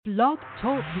Blog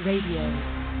Talk Radio.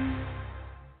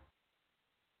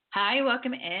 Hi,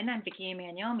 welcome in. I'm Vicki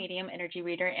Emanuel, medium, energy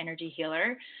reader, energy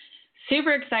healer.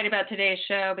 Super excited about today's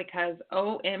show because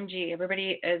OMG,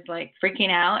 everybody is like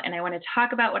freaking out, and I want to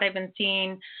talk about what I've been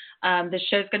seeing. The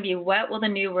show's going to be What Will the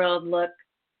New World Look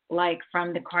Like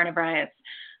from the Coronavirus?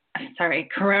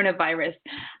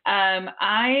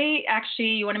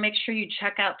 You want to make sure you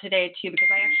check out today too, because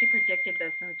I actually predicted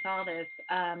this and saw this,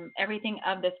 everything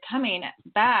of this coming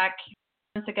back.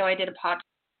 Months ago, I did a podcast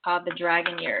called The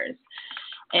Dragon Years,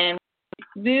 and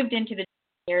moved into the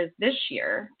years this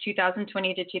year,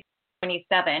 2020 to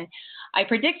 2027. I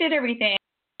predicted everything,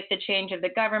 the change of the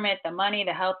government, the money,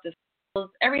 the health, the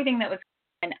schools, everything that was,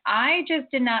 and I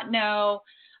just did not know.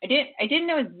 I didn't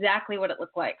know exactly what it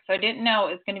looked like. So I didn't know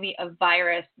it was going to be a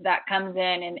virus that comes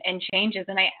in and changes.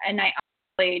 And I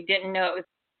honestly didn't know it was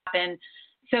going to happen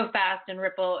so fast and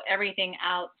ripple everything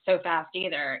out so fast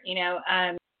either,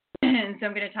 And so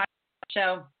I'm going to talk about the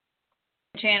show,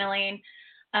 channeling,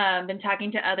 been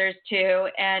talking to others too.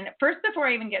 And first, before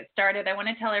I even get started, I want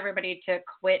to tell everybody to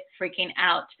quit freaking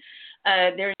out.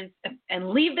 And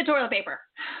leave the toilet paper.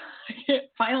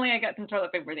 Finally, I got some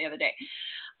toilet paper the other day.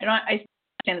 I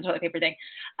understand the toilet paper thing.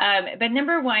 But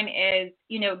number one is,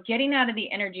 getting out of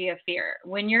the energy of fear.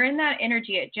 When you're in that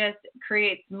energy, it just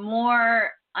creates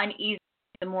more unease,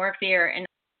 more fear in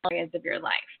all areas of your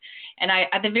life. And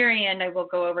at the very end, I will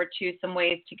go over to some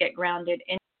ways to get grounded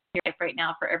in your life right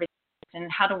now for everything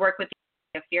and how to work with the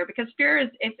energy of fear, because fear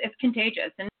it's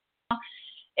contagious and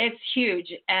it's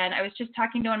huge. And I was just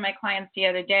talking to one of my clients the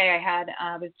other day.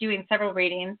 I was doing several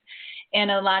readings, and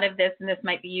a lot of this, and this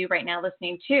might be you right now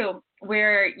listening too,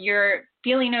 where you're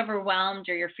feeling overwhelmed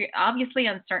or obviously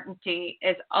uncertainty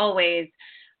is always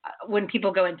when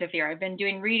people go into fear. I've been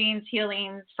doing readings,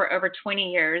 healings for over 20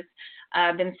 years.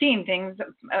 I've been seeing things,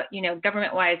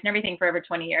 government-wise and everything for over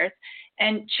 20 years.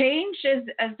 And change is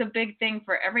the big thing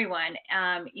for everyone.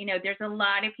 There's a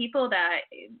lot of people that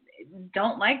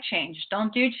don't like change,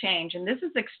 don't do change, and this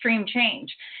is extreme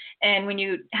change. And when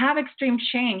you have extreme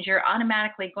change, you're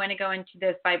automatically going to go into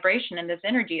this vibration and this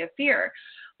energy of fear.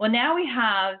 Well, now we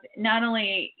have not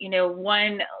only,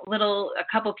 a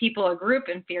couple people, a group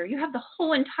in fear, you have the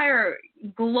whole entire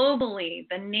globally,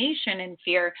 the nation in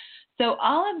fear. So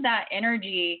all of that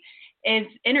energy is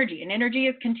energy, and energy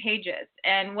is contagious.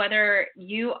 And whether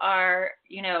you are,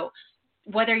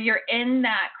 whether you're in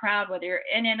that crowd, whether you're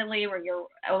in Italy,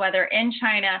 whether in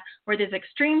China, where there's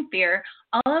extreme fear,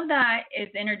 all of that is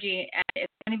energy, and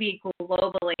it's going to be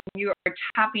globally. You are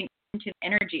tapping into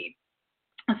energy.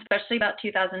 Especially about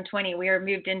 2020, we are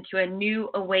moved into a new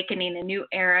awakening, a new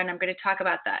era, and I'm going to talk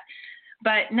about that.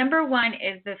 But number one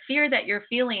is the fear that you're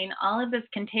feeling, all of this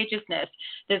contagiousness,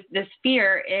 this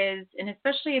fear is, and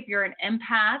especially if you're an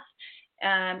empath,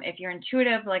 if you're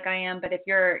intuitive like I am, but if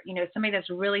you're, somebody that's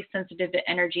really sensitive to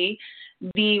energy,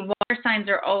 the water signs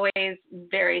are always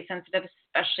very sensitive,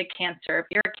 especially Cancer. If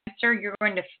you're a Cancer, you're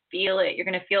going to feel it. You're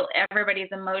going to feel everybody's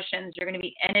emotions. You're going to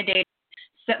be inundated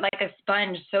like a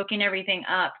sponge, soaking everything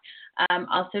up.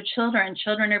 Also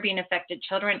children are being affected.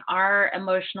 Children are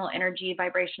emotional energy,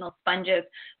 vibrational sponges.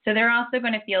 So they're also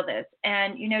going to feel this.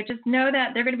 And, just know that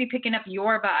they're going to be picking up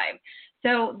your vibe.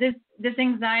 So this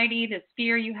anxiety, this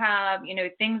fear you have,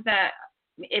 things that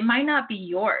it might not be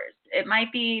yours. It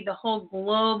might be the whole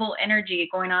global energy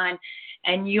going on,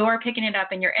 and you're picking it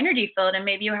up in your energy field, and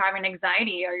maybe you're having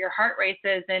anxiety or your heart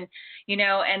races, and,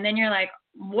 and then you're like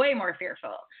way more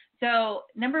fearful. So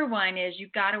number one is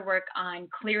you've got to work on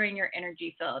clearing your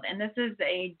energy field. And this is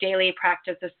a daily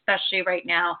practice, especially right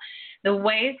now. The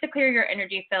ways to clear your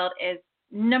energy field is,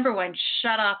 number one,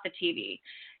 shut off the TV.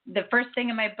 The first thing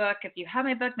in my book, if you have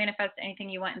my book, Manifest Anything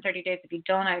You Want in 30 Days. If you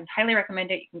don't, I would highly recommend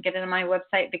it. You can get it on my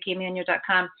website,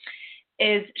 VickiEmanuel.com,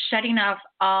 is shutting off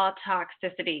all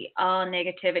toxicity, all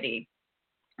negativity.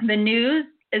 The news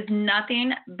is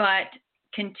nothing but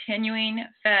continuing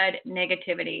fed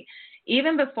negativity.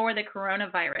 Even before the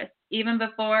coronavirus, even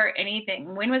before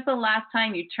anything, when was the last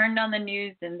time you turned on the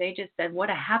news and they just said,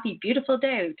 what a happy, beautiful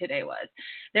day today was?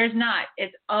 There's not.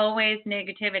 It's always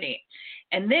negativity.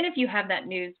 And then if you have that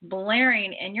news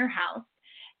blaring in your house,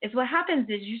 is what happens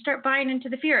is you start buying into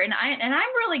the fear. And I'm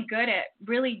really good at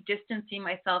really distancing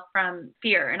myself from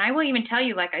fear. And I will even tell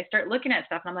you, I start looking at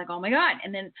stuff and I'm like, oh my God.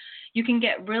 And then you can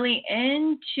get really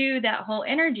into that whole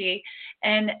energy,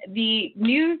 and the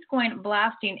news going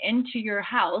blasting into your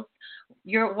house,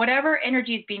 whatever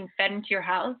energy is being fed into your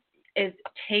house, is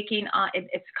taking on,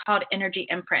 it's called energy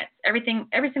imprints. Every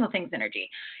single thing's energy.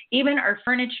 Even our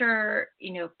furniture,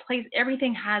 place,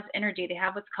 everything has energy. They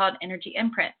have what's called energy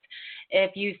imprints.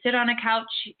 If you sit on a couch,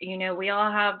 we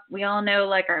all know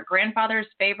like our grandfather's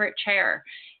favorite chair,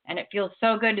 and it feels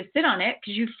so good to sit on it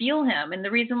because you feel him. And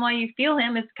the reason why you feel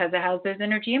him is because it has those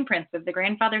energy imprints of the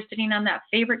grandfather sitting on that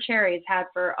favorite chair he's had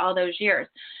for all those years.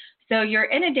 So you're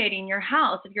inundating your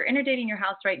house. If you're inundating your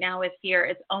house right now with fear,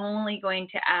 it's only going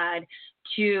to add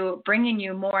to bringing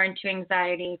you more into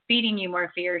anxiety, feeding you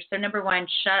more fear. So number one,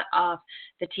 shut off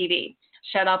the TV.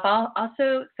 Shut off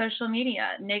also social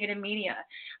media, negative media.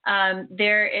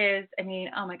 There is,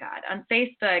 oh my God, on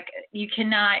Facebook, you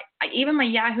cannot, even my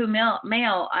Yahoo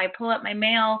mail, I pull up my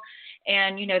mail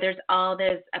and, there's all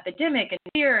this epidemic and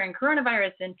fear and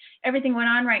coronavirus and everything going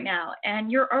on right now.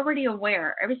 And you're already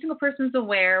aware. Every single person's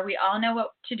aware. We all know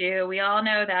what to do. We all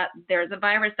know that there's a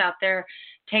virus out there.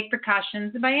 Take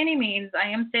precautions. By any means, I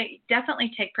am saying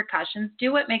definitely take precautions.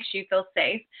 Do what makes you feel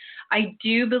safe. I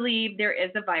do believe there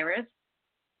is a virus.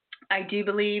 I do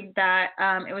believe that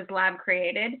it was lab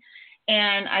created,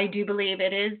 and I do believe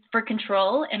it is for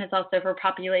control, and it's also for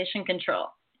population control.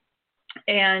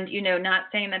 And, not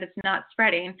saying that it's not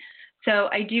spreading. So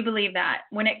I do believe that.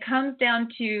 When it comes down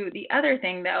to the other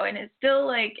thing, though, and it's still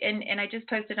like, and I just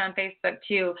posted on Facebook,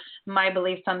 too, my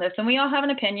beliefs on this. And we all have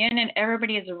an opinion, and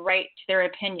everybody is right to their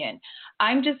opinion.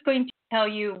 I'm just going to tell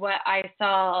you what I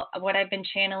saw, what I've been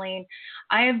channeling.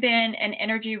 I have been an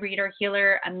energy reader,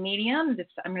 healer, a medium.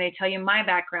 I'm going to tell you my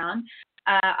background.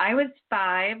 I was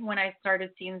 5 when I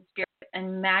started seeing spirits.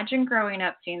 Imagine growing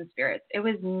up seeing spirits. It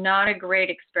was not a great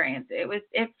experience.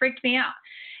 It freaked me out.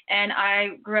 And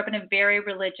I grew up in a very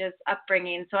religious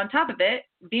upbringing. So on top of it,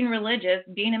 being religious,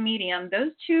 being a medium,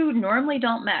 those two normally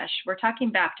don't mesh. We're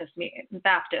talking Baptist.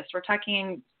 We're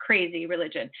talking crazy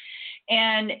religion.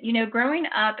 And, growing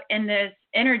up in this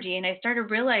energy, and I started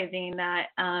realizing that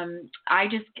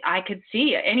I could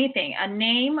see anything,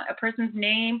 a person's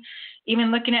name,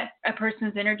 even looking at a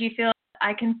person's energy field.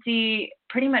 I can see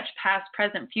pretty much past,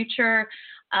 present, future.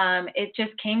 It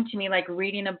just came to me like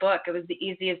reading a book. It was the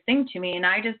easiest thing to me. And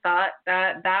I just thought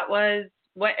that was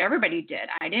what everybody did.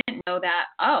 I didn't know that,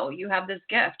 you have this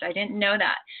gift. I didn't know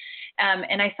that.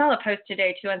 And I saw a post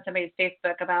today, too, on somebody's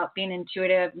Facebook about being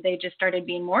intuitive. They just started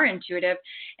being more intuitive.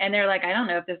 And they're like, I don't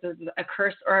know if this is a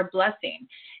curse or a blessing.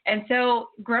 And so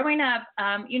growing up,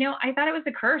 I thought it was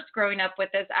a curse growing up with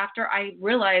this after I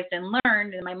realized and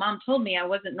learned, and my mom told me I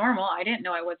wasn't normal. I didn't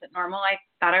know I wasn't normal. I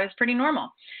thought I was pretty normal.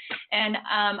 And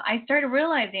I started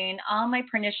realizing all my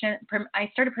I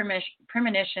started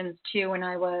premonitions, too, when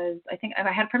I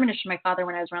had a premonition from my father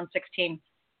when I was around 16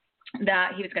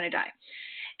 that he was going to die.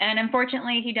 And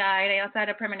unfortunately, he died. I also had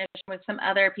a premonition with some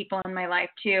other people in my life,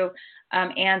 too,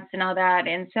 aunts and all that.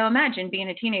 And so imagine being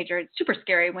a teenager. It's super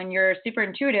scary when you're super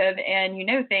intuitive and you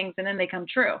know things and then they come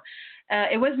true.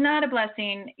 It was not a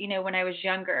blessing, when I was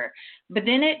younger. But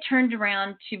then it turned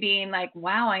around to being like,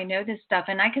 wow, I know this stuff.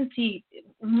 And I can see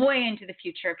way into the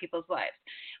future of people's lives.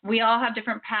 We all have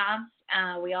different paths.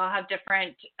 We all have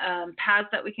different paths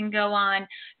that we can go on.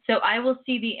 So I will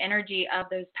see the energy of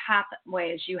those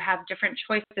pathways. You have different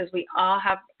choices. We all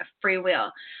have a free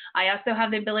will. I also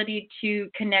have the ability to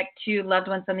connect to loved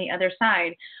ones on the other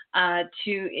side. And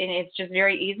it's just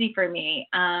very easy for me.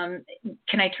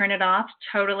 Can I turn it off?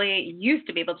 Totally. Used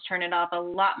to be able to turn it off a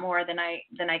lot more than I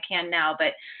can now.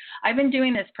 But I've been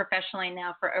doing this professionally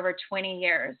now for over 20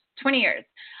 years. 20 years.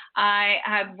 I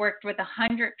have worked with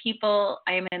 100 people.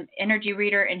 I am an energy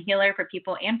reader and healer for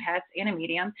people and pets, and a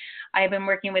medium. I have been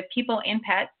working with people and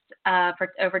pets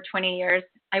for over 20 years.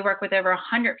 I work with over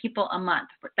 100 people a month.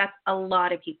 That's a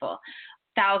lot of people,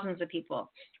 thousands of people.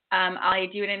 I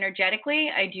do it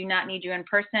energetically. I do not need you in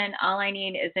person. All I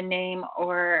need is a name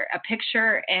or a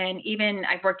picture. And even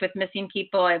I've worked with missing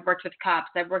people. I've worked with cops.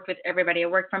 I've worked with everybody. I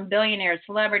worked from billionaires,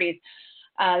 celebrities,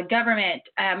 government,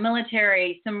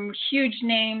 military, some huge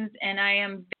names, and I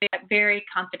am very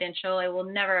confidential. I will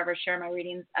never, ever share my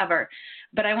readings, ever.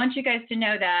 But I want you guys to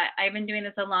know that I've been doing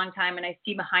this a long time, and I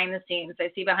see behind the scenes.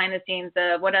 I see behind the scenes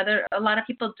what a lot of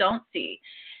people don't see.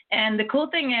 And the cool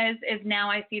thing is now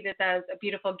I see this as a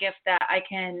beautiful gift that I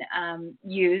can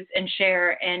use and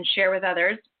share with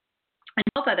others and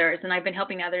help others. And I've been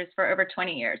helping others for over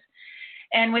 20 years.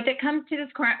 And when it comes to this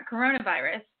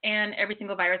coronavirus and every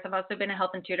single virus, I've also been a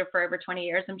health intuitive for over 20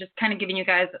 years. I'm just kind of giving you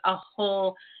guys a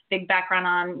whole big background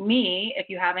on me. If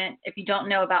you don't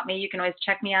know about me, you can always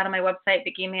check me out on my website,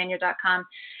 VickiEmanuel.com.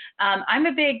 I'm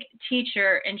a big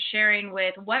teacher in sharing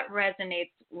with what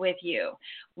resonates with you,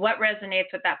 what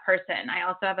resonates with that person. I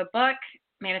also have a book,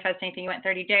 Manifest Anything You Want in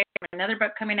 30 Days, another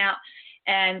book coming out.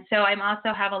 And so I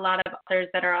also have a lot of authors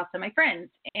that are also my friends.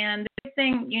 And the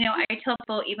thing, I tell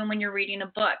people, even when you're reading a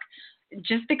book,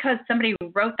 just because somebody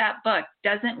wrote that book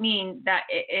doesn't mean that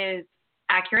it is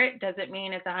accurate, doesn't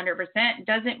mean it's 100%,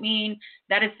 doesn't mean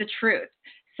that it's the truth.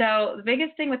 So the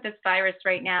biggest thing with this virus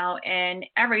right now and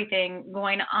everything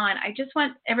going on, I just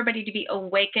want everybody to be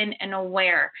awakened and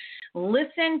aware.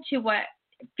 Listen to what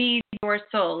feeds your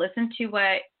soul. Listen to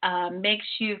what makes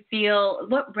you feel,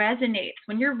 what resonates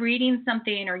when you're reading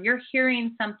something or you're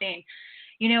hearing something.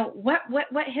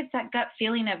 What hits that gut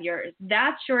feeling of yours?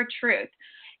 That's your truth.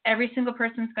 Every single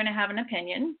person's going to have an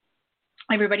opinion.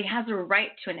 Everybody has a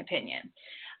right to an opinion.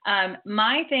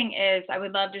 My thing is, I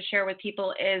would love to share with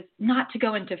people is not to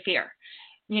go into fear,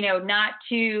 not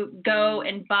to go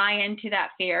and buy into that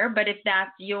fear. But if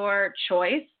that's your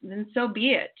choice, then so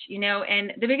be it,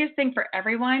 and the biggest thing for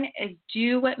everyone is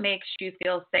do what makes you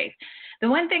feel safe. The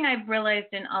one thing I've realized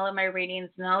in all of my readings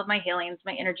and all of my healings,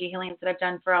 my energy healings that I've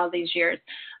done for all these years,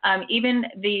 even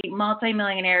the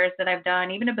multimillionaires that I've done,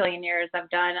 even a billionaires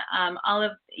I've done, all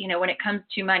of, when it comes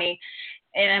to money,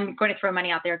 and I'm going to throw money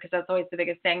out there because that's always the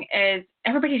biggest thing, is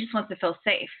everybody just wants to feel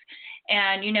safe.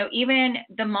 And, even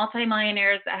the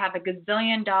multimillionaires that have $1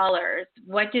 gazillion,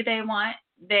 what do they want?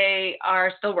 They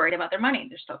are still worried about their money.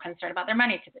 They're still concerned about their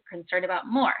money because they're concerned about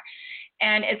more.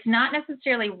 And it's not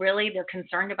necessarily really they're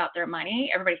concerned about their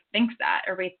money. Everybody thinks that.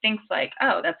 Everybody thinks like,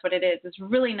 oh, that's what it is. It's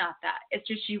really not that. It's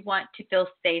just you want to feel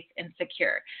safe and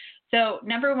secure. So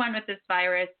number one with this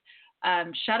virus,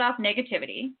 shut off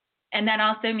negativity. And that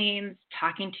also means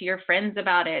talking to your friends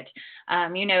about it.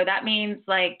 That means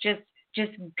like just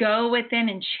go within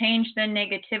and change the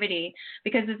negativity,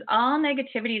 because it's all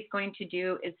negativity is going to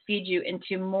do is feed you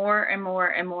into more and more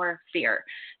and more fear.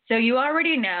 So you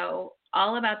already know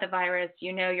all about the virus,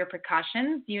 your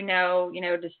precautions,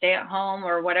 to stay at home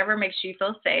or whatever makes you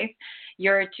feel safe,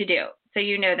 you're to do. So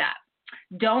that.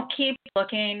 Don't keep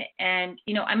looking, and,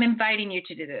 I'm inviting you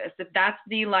to do this. If that's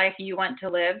the life you want to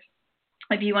live,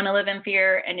 if you want to live in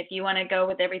fear and if you want to go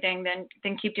with everything,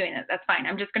 then keep doing it. That's fine.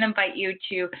 I'm just going to invite you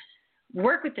to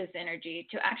work with this energy,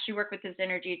 to actually work with this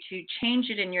energy, to change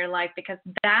it in your life, because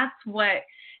that's what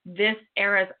this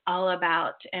era is all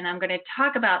about. And I'm going to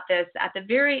talk about this at the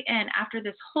very end, after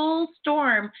this whole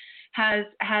storm has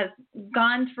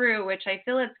gone through, which I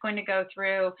feel it's going to go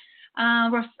through.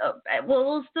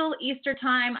 We'll still Easter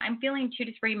time. I'm feeling 2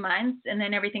 to 3 months, and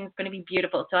then everything's going to be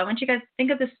beautiful. So I want you guys to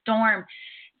think of the storm.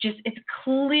 It's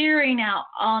clearing out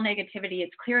all negativity.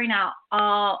 It's clearing out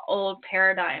all old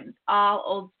paradigms, all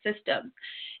old systems.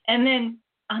 And then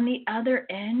on the other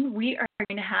end, we are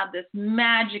going to have this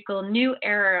magical new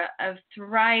era of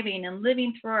thriving and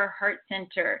living through our heart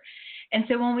center. And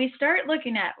so when we start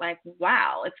looking at like,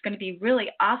 wow, it's going to be really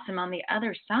awesome on the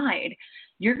other side,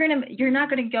 you're not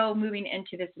going to go moving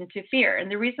into fear. And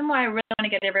the reason why I really want to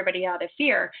get everybody out of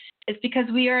fear is because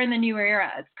we are in the new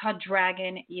era. It's called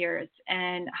Dragon Years,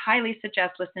 and highly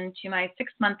suggest listen to my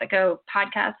 6 month ago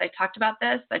podcast. I talked about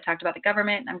this. I talked about the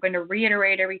government. I'm going to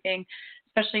reiterate everything,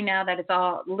 especially now that it's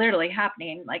all literally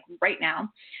happening like right now,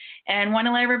 and want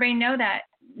to let everybody know that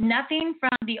nothing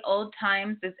from the old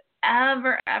times is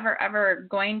ever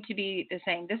going to be the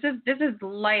same. This is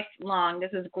lifelong. This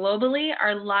is globally.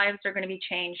 Our lives are going to be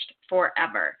changed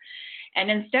forever. And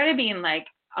instead of being like,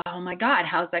 oh my God,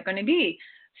 how's that going to be?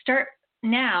 Start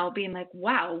now being like,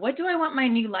 wow, what do I want my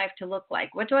new life to look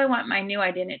like? What do I want my new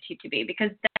identity to be?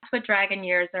 Because that's what Dragon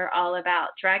Years are all about.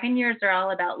 Dragon Years are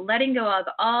all about letting go of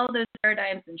all those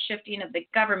paradigms and shifting of the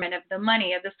government, of the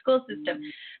money, of the school system,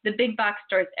 the big box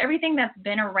stores. Everything that's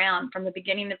been around from the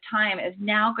beginning of time is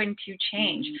now going to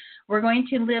change. We're going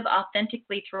to live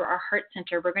authentically through our heart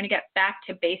center. We're going to get back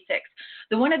to basics.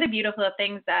 One of the beautiful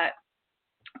things that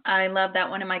I love that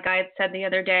one of my guides said the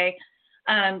other day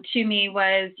to me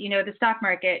was, the stock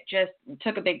market just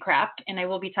took a big crap, and I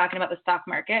will be talking about the stock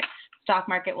market. Stock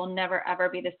market will never, ever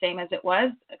be the same as it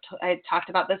was. I talked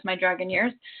about this, my Dragon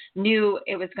Years, knew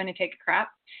it was going to take a crap.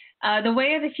 The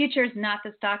way of the future is not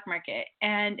the stock market.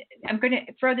 And I'm going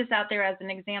to throw this out there as an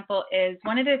example is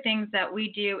one of the things that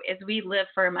we do is we live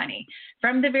for money.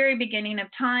 From the very beginning of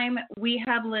time, we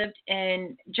have lived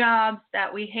in jobs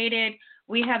that we hated.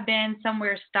 We have been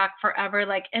somewhere stuck forever,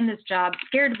 like in this job,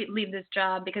 scared to leave this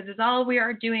job because it's all we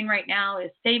are doing right now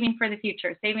is saving for the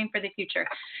future,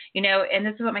 and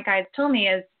this is what my guides told me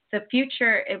is the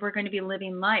future, if we're going to be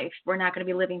living life, we're not going to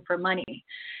be living for money.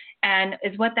 And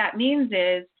is what that means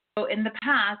is, so in the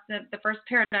past, the first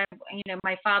paradigm,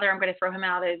 my father, I'm going to throw him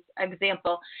out as an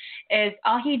example, is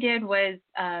all he did was,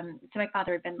 so my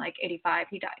father had been like 85,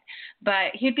 he died,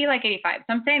 but he'd be like 85.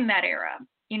 So I'm saying that era.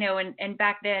 and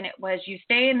back then it was you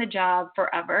stay in the job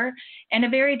forever, and a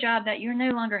very job that you're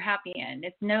no longer happy in.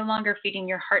 It's no longer feeding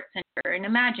your heart center. And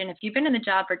imagine if you've been in the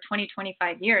job for 20,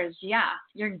 25 years, yeah,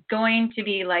 you're going to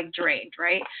be like drained,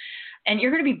 right? And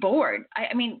you're going to be bored.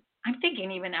 I mean, I'm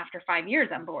thinking even after 5 years,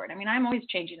 I'm bored. I mean, I'm always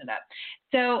changing it up.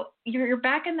 So you're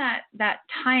back in that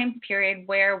time period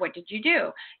where what did you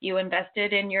do? You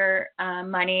invested in your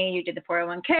money. You did the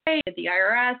 401k, you did the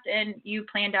IRS, and you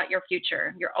planned out your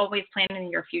future. You're always planning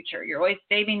your future. You're always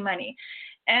saving money.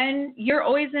 And you're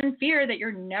always in fear that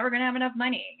you're never going to have enough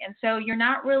money. And so you're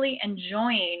not really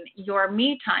enjoying your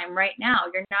me time right now.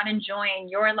 You're not enjoying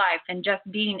your life and just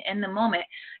being in the moment.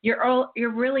 You're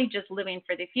really just living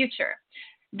for the future.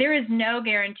 There is no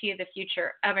guarantee of the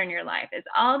future ever in your life. It's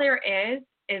all there is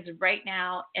right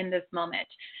now in this moment.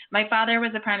 My father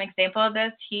was a prime example of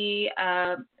this. He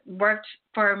worked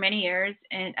for many years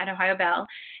at Ohio Bell,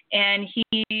 and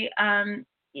he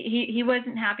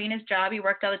wasn't happy in his job. He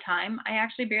worked all the time. I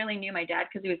actually barely knew my dad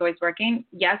because he was always working.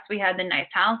 Yes, we had the nice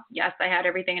house. Yes, I had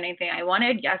everything and anything I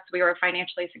wanted. Yes, we were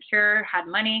financially secure, had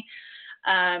money,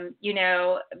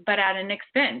 but at an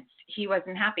expense. He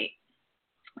wasn't happy.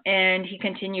 And he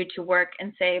continued to work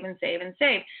and save and save and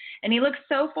save. And he looked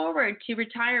so forward to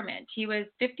retirement. He was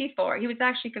 54. He was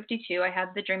actually 52. I had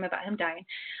the dream about him dying.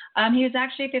 He was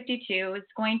actually 52, was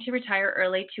going to retire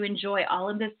early to enjoy all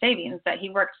of the savings that he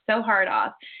worked so hard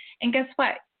off. And guess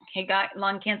what? He got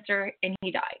lung cancer and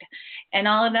he died. And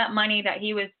all of that money that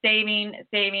he was saving,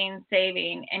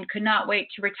 and could not wait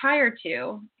to retire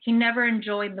to, he never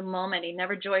enjoyed the moment. He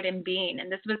never enjoyed in being. And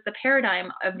this was the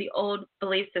paradigm of the old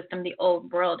belief system, the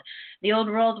old world. The old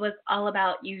world was all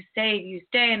about you save, you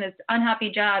stay in this unhappy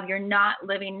job. You're not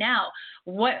living now.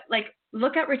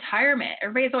 Look at retirement.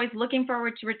 Everybody's always looking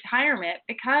forward to retirement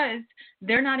because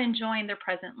they're not enjoying their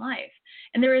present life.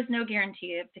 And there is no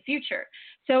guarantee of the future.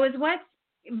 So is what's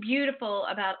beautiful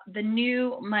about the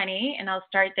new money, and I'll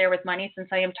start there with money since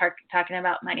I am talking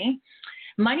about money.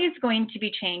 Money is going to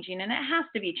be changing, and it has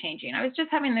to be changing. I was just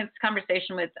having this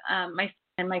conversation with my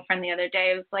friend the other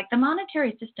day. It was like the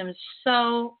monetary system is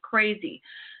so crazy.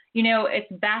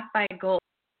 It's backed by gold.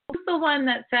 Who's the one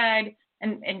that said,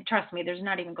 and trust me, there's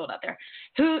not even gold out there.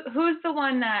 Who's the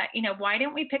one that, why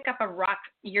didn't we pick up a rock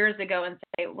years ago and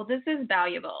say, well, this is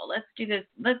valuable. Let's do this.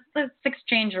 Let's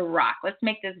exchange a rock. Let's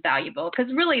make this valuable.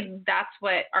 Because really that's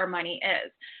what our money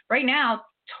is. Right now,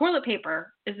 toilet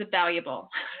paper is valuable.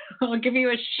 I'll give you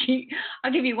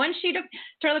one sheet of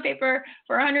toilet paper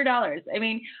for $100. I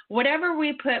mean, whatever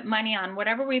we put money on,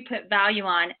 whatever we put value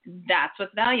on, that's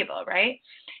what's valuable, right?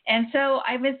 And so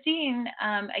I was seeing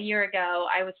a year ago,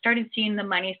 I started seeing the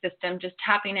money system just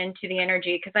tapping into the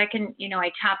energy because I can,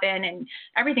 I tap in and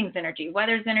everything's energy.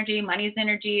 Weather's energy, money's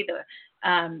energy,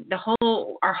 our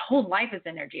whole life is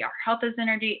energy. Our health is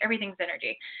energy. Everything's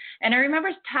energy. And I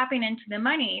remember tapping into the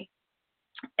money.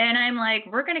 And I'm like,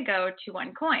 we're going to go to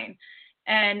one coin.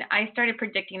 And I started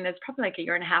predicting this probably like a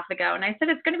year and a half ago. And I said,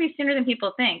 it's going to be sooner than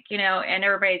people think, and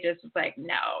everybody just was like,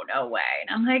 no way.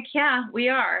 And I'm like, yeah, we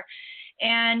are.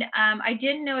 And I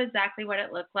didn't know exactly what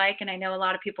it looked like. And I know a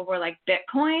lot of people were like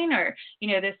Bitcoin or,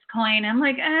 this coin. I'm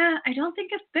like, I don't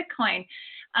think it's Bitcoin.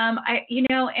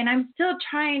 And I'm still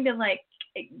trying to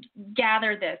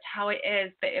gather this, how it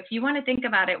is. But if you want to think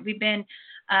about it, we've been,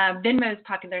 Venmo is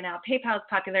popular now, PayPal is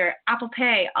popular, Apple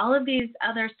Pay, all of these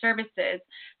other services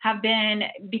have been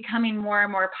becoming more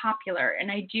and more popular. And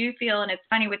I do feel, and it's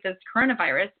funny with this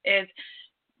coronavirus, is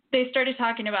they started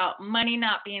talking about money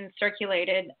not being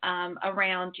circulated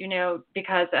around,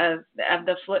 because of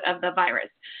the virus,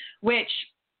 which,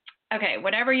 okay,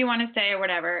 whatever you want to say or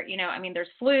whatever, there's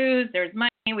flus, there's money.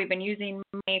 We've been using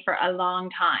money for a long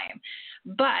time.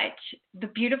 But the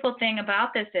beautiful thing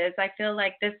about this is I feel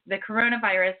like the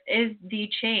coronavirus is the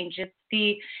change. It's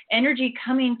the energy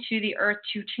coming to the earth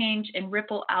to change and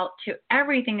ripple out to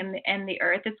everything in the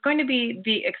earth. It's going to be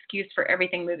the excuse for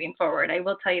everything moving forward. I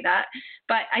will tell you that.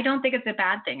 But I don't think it's a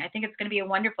bad thing. I think it's going to be a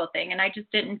wonderful thing. And I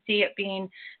just didn't see it being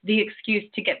the excuse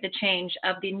to get the change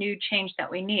of the new change that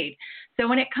we need. So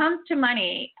when it comes to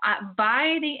money,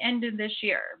 by the end of this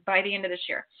year,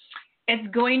 it's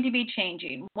going to be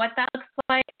changing. What that looks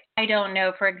like, I don't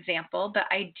know, for example, but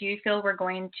I do feel we're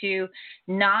going to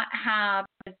not have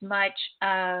as much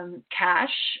cash.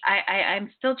 I'm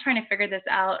still trying to figure this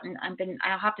out, and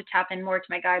I'll have to tap in more to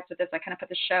my guides with this. I kind of put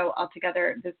the show all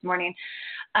together this morning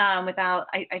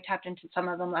I tapped into some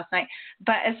of them last night.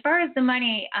 But as far as the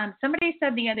money, somebody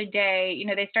said the other day,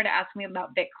 they started asking me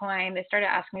about Bitcoin. They started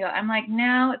asking me, I'm like,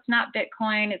 no, it's not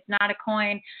Bitcoin. It's not a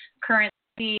coin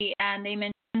currency. And they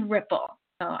mentioned Ripple.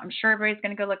 So I'm sure everybody's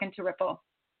going to go look into Ripple.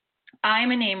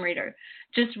 I'm a name reader.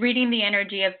 Just reading the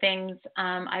energy of things,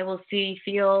 I will see,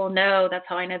 feel, know. That's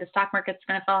how I know the stock market's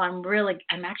going to fall.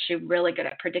 I'm actually really good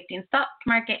at predicting stock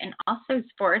market and also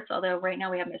sports. Although right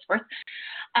now we have no sports.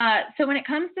 So when it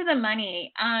comes to the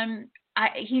money,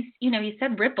 he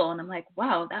said Ripple, and I'm like,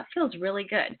 wow, that feels really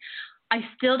good. I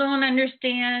still don't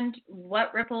understand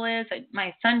what Ripple is.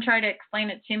 My son tried to explain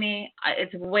it to me.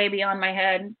 It's way beyond my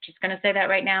head. Just going to say that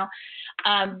right now.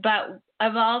 But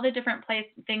of all the different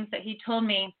things that he told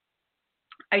me,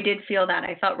 I did feel that.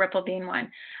 I felt Ripple being one.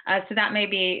 So that may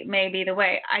be the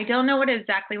way. I don't know what it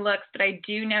exactly looks, but I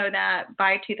do know that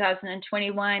by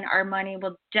 2021, our money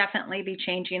will definitely be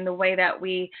changing the way that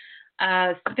we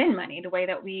spend money, the way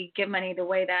that we give money, the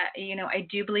way that, I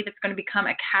do believe it's going to become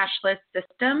a cashless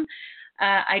system.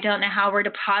 I don't know how we're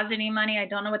depositing money. I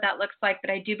don't know what that looks like,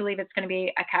 but I do believe it's going to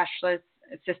be a cashless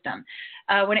system.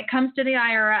 When it comes to the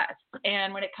IRS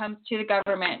and when it comes to the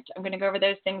government, I'm going to go over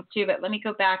those things too, but let me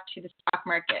go back to the stock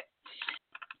market.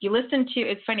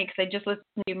 It's funny because I just listened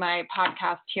to my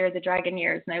podcast here, The Dragon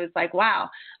Years, and I was like, wow,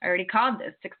 I already called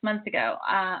this 6 months ago.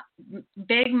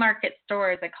 Big market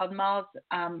stores, I called malls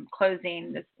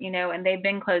closing, and they've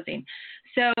been closing.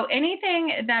 So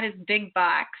anything that is big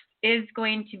box is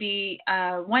going to be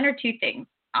one or two things.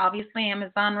 Obviously,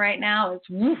 Amazon right now is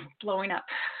blowing up.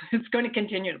 It's going to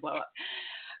continue to blow up.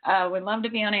 Would love to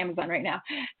be on Amazon right now.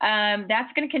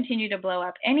 That's going to continue to blow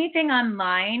up. Anything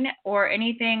online or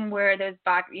anything where those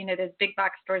big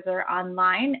box stores are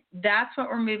online, that's what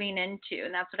we're moving into,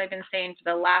 and that's what I've been saying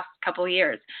for the last couple of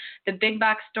years. The big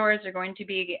box stores are going to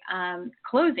be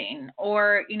closing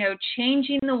or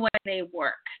changing the way they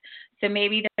work. So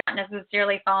maybe they're not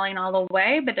necessarily falling all the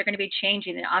way, but they're going to be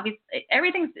changing. And obviously,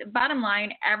 bottom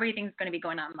line, everything's going to be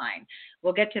going online.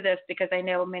 We'll get to this because I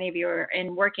know many of you are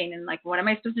in working and like, what am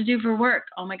I supposed to do for work?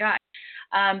 Oh my God.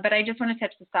 But I just want to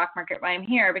touch the stock market while I'm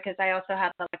here because I also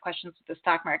have a lot of questions with the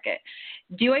stock market.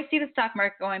 Do I see the stock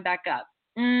market going back up?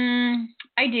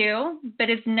 I do, but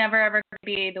it's never ever going to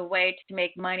be the way to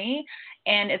make money,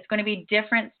 and it's going to be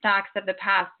different stocks of the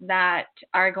past that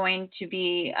are going to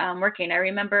be working. I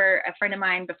remember a friend of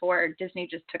mine before Disney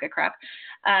just took a crap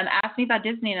asked me about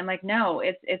Disney, and I'm like, no,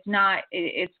 it's not.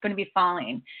 It's going to be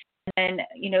falling. And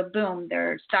boom,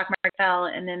 their stock market fell,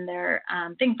 and then their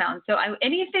thing fell. So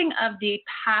anything of the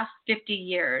past 50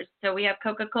 years. So we have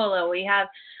Coca-Cola, we have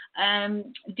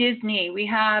Disney,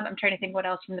 I'm trying to think what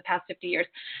else from the past 50 years.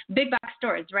 Big box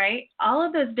stores, right? All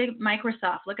of those big,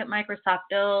 Microsoft. Look at Microsoft.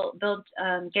 Bill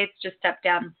Gates just stepped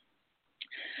down.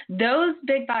 Those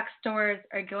big box stores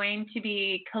are going to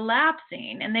be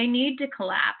collapsing, and they need to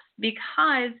collapse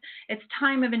because it's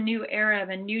time of a new era, of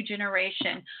a new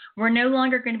generation. We're no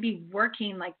longer going to be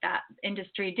working like that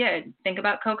industry did. Think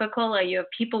about Coca-Cola. You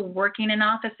have people working in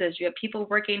offices. You have people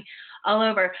working all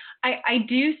over. I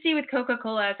do see with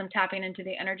Coca-Cola, as I'm tapping into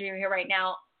the energy here right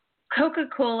now,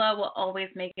 Coca-Cola will always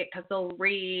make it because they'll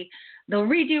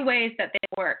redo ways that they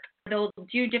work. They'll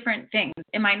do different things.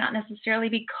 It might not necessarily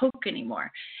be Coke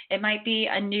anymore. It might be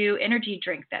a new energy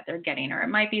drink that they're getting, or it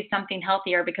might be something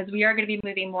healthier because we are going to be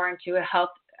moving more into a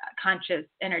health conscious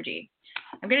energy.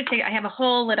 I have a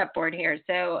whole lit up board here.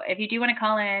 So if you do want to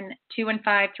call in,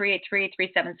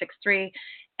 215-383-3763,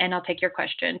 and I'll take your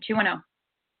question. 210.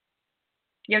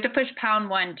 You have to push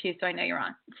 #1 too, so I know you're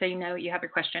on. So you know you have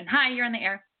your question. Hi, you're on the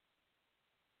air.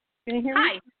 Can you hear me?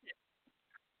 Hi.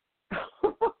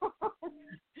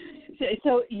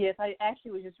 So yes, I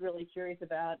actually was just really curious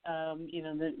about,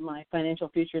 my financial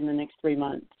future in the next 3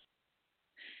 months.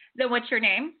 So what's your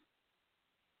name?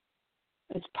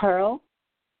 It's Pearl.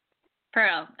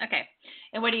 Pearl. Okay.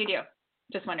 And what do you do?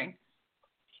 Just wondering.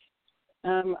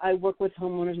 I work with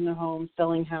homeowners in their homes,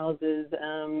 selling houses,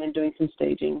 and doing some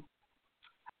staging.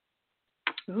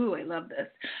 Ooh, I love this.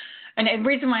 And the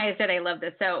reason why I said I love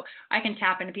this, so I can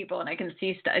tap into people and I can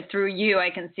see through you. I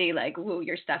can see like, ooh,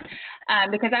 your stuff,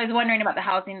 because I was wondering about the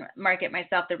housing market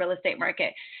myself, the real estate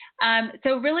market.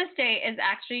 So real estate is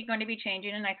actually going to be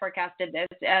changing, and I forecasted this.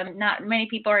 Not many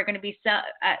people are going to be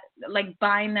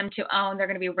buying them to own. They're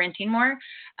going to be renting more.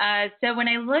 So when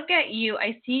I look at you,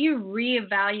 I see you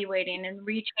reevaluating and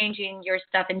rechanging your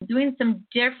stuff and doing some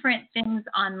different things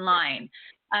online.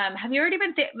 Have you already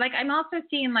been I'm also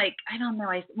seeing I don't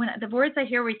know. When the words I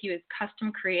hear with you is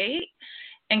custom create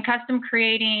and custom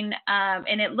creating,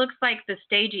 and it looks like the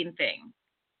staging thing.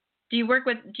 Do you work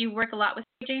a lot with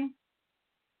staging?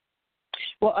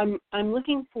 Well, I'm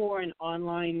looking for an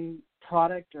online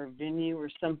product or venue or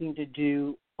something to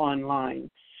do online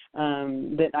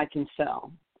that I can sell.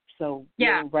 So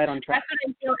Yeah, you're right on track. that's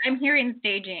what I feel. I'm hearing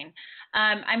staging.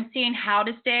 I'm seeing how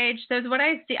to stage. So what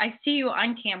I see you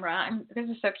on camera. This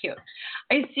is so cute.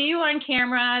 I see you on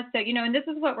camera. So, and this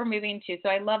is what we're moving to. So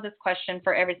I love this question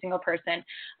for every single person.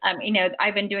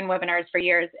 I've been doing webinars for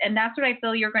years, and that's what I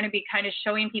feel you're going to be kind of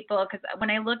showing people, because when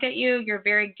I look at you, you're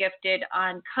very gifted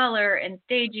on color and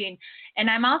staging. And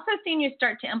I'm also seeing you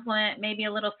start to implement maybe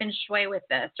a little feng shui with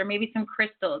this, or maybe some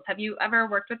crystals. Have you ever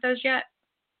worked with those yet?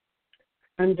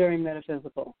 I'm very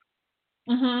metaphysical.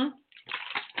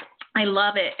 I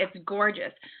love it. It's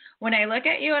gorgeous. When I look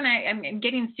at you, and I'm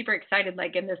getting super excited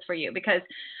like in this for you, because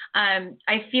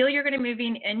I feel you're going to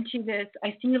moving into this. I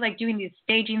see you like doing these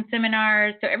staging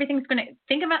seminars. So everything's going to,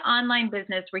 think of an online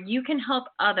business where you can help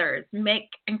others make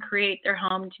and create their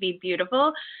home to be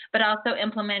beautiful, but also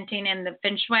implementing in the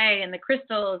feng shui and the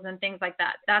crystals and things like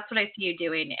that. That's what I see you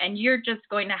doing. And you're just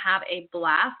going to have a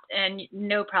blast and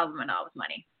no problem at all with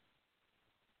money.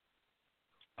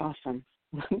 Awesome.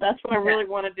 That's what I really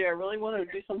want to do. I really want to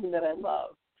do something that I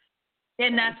love.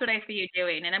 And that's what I see you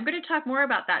doing. And I'm going to talk more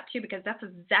about that too, because that's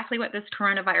exactly what this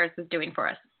coronavirus is doing for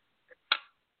us.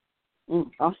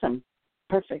 Awesome.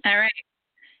 Perfect. All right.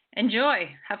 Enjoy.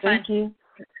 Have fun. Thank you.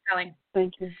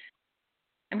 Thank you.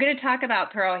 I'm going to talk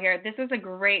about Pearl here. This is a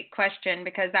great question,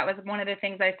 because that was one of the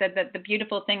things I said that the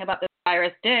beautiful thing about this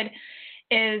virus did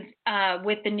is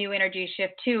with the new energy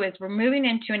shift too, is we're moving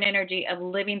into an energy of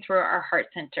living through our heart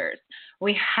centers.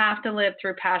 We have to live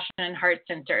through passion and heart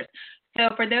centers. So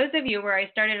for those of you where I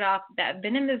started off that have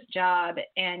been in this job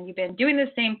and you've been doing the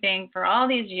same thing for all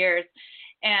these years,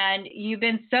 and you've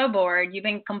been so bored, you've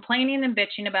been complaining and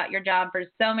bitching about your job for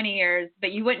so many years,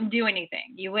 but you wouldn't do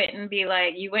anything. You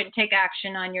wouldn't take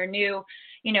action on your new,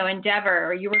 endeavor,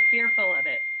 or you were fearful of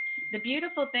it. The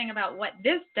beautiful thing about what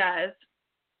this does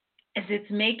is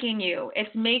it's making you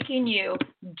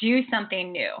do something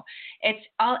new. It's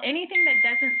anything that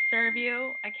doesn't serve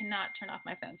you. I cannot turn off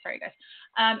my phone. Sorry, guys.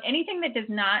 Anything that does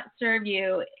not serve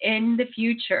you in the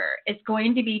future is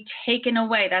going to be taken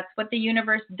away. That's what the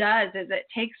universe does, is it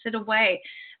takes it away.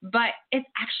 But it's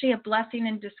actually a blessing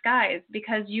in disguise,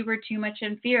 because you were too much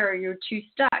in fear, or you're too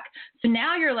stuck. So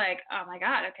now you're like, oh my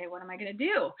God, okay, what am I going to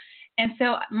do? And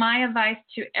so my advice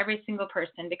to every single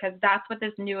person, because that's what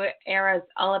this new era is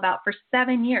all about for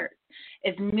 7 years,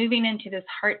 is moving into this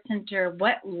heart center.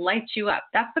 What lights you up?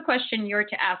 That's the question you're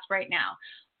to ask right now.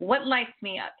 What lights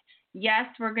me up? Yes,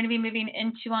 we're going to be moving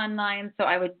into online, so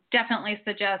I would definitely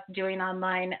suggest doing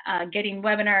online, getting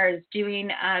webinars, doing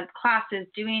classes,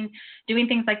 doing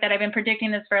things like that. I've been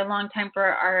predicting this for a long time for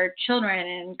our children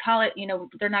in college.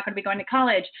 They're not going to be going to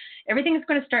college. Everything is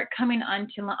going to start coming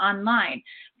onto online.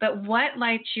 But what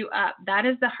lights you up? That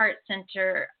is the heart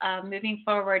center moving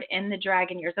forward in the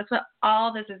dragon years. That's what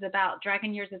all this is about.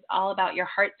 Dragon years is all about your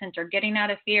heart center, getting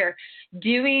out of fear,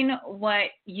 doing what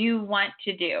you want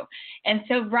to do. And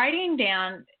so writing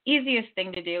down, easiest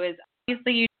thing to do is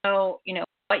obviously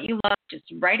what you love, just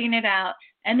writing it out,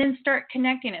 and then start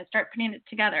connecting it, start putting it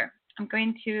together. I'm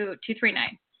going to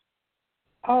 239.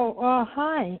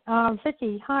 Hi,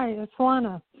 Vicki. Hi, it's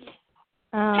Lana.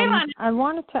 Hey, Lana. I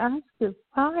wanted to ask you.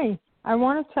 Hi. I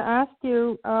wanted to ask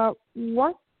you,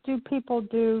 what do people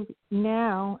do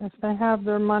now if they have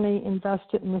their money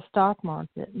invested in the stock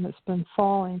market and it's been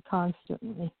falling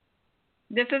constantly?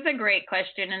 This is a great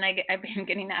question, and I've been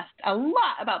getting asked a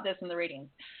lot about this in the readings.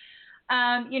 So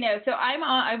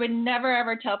I would never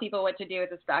ever tell people what to do with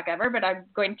the stock ever, but I'm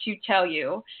going to tell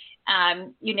you,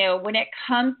 when it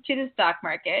comes to the stock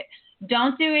market,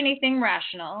 don't do anything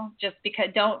rational, just because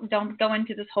don't go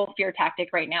into this whole fear tactic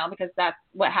right now, because that's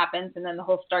what happens, and then the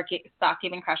whole stock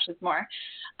even crashes more.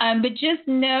 But just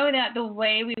know that the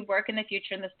way we work in the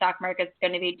future in the stock market is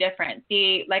going to be different.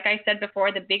 Like I said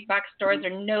before, the big box stores are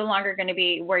no longer going to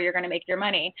be where you're going to make your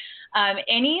money.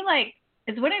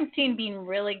 Is what I'm seeing being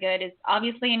really good is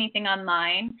obviously anything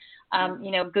online.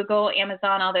 Google,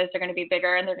 Amazon, all those are going to be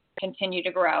bigger, and they're going to continue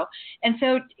to grow. And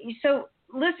so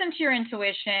listen to your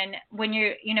intuition when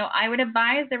I would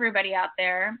advise everybody out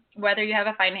there, whether you have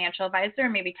a financial advisor,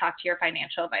 maybe talk to your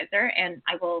financial advisor. And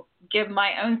I will give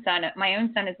my own son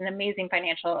is an amazing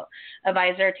financial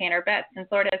advisor, Tanner Betts in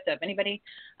Florida. So if anybody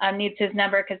needs his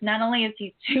number, because not only is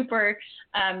he super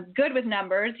good with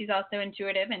numbers, he's also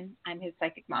intuitive, and I'm his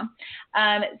psychic mom.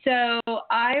 So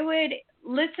I would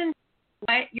listen to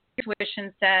what your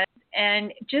intuition says,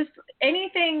 and just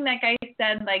anything, like I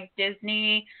said, like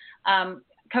Disney,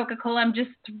 Coca-Cola, I'm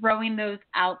just throwing those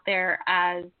out there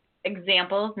as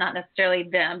examples, not necessarily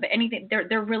them, but anything,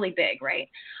 they're really big, right?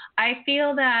 I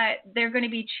feel that they're going to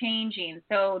be changing.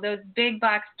 So those big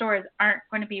box stores aren't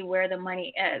going to be where the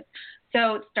money is.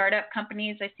 So startup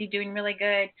companies I see doing really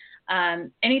good.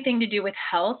 Anything to do with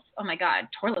health. Oh my God,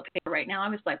 toilet paper right now. I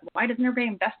was like, why doesn't everybody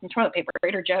invest in toilet paper?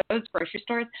 Trader Joe's, grocery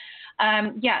stores.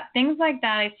 Yeah, things like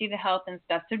that. I see the health and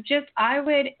stuff. So just,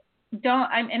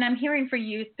 I'm hearing for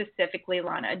you specifically,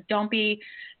 Lana, don't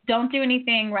do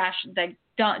anything rash.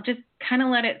 Don't just kind of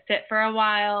let it sit for a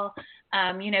while.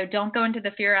 Don't go into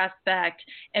the fear aspect,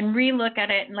 and relook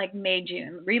at it in like May,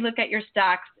 June. Relook at your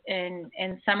stocks in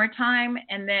summertime,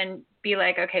 and then be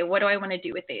like, okay, what do I want to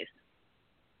do with these?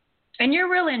 And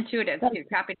you're real intuitive too.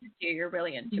 Copy to you. You're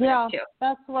really intuitive too.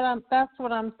 That's what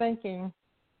I'm thinking.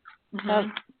 Mm-hmm.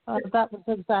 That was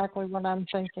exactly what I'm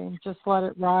thinking. Just let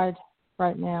it ride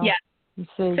right now. Yeah. And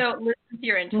see. So listen to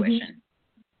your intuition.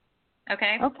 Mm-hmm.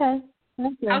 Okay. Okay.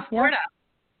 Thank you. How's Florida?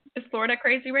 Is Florida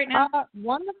crazy right now?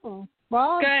 Wonderful.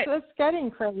 Well, it's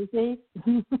getting crazy.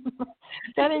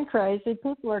 Getting crazy.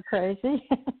 People are crazy.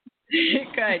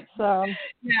 Good. So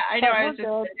yeah, I know. I was just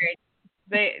wondering.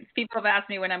 People have asked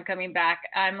me when I'm coming back.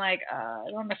 I'm like, I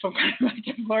don't know if I'm coming back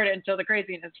to Florida until the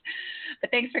craziness.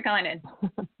 But thanks for calling in.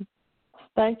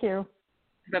 Thank you.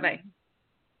 Bye-bye.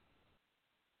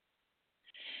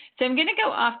 So I'm going to go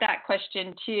off that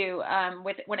question too.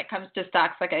 When it comes to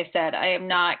stocks, like I said, I am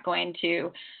not going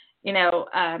to,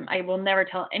 I will never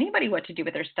tell anybody what to do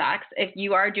with their stocks. If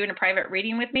you are doing a private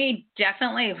reading with me,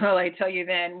 definitely will I tell you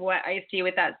then what I see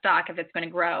with that stock, if it's going to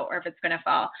grow or if it's going to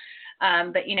fall.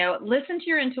 But listen to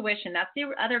your intuition. That's the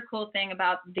other cool thing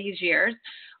about these years.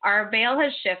 Our veil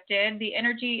has shifted. The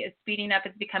energy is speeding up.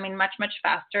 It's becoming much, much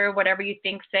faster. Whatever you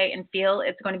think, say, and feel,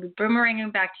 it's going to be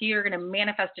boomeranging back to you. You're going to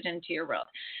manifest it into your world.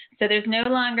 So there's no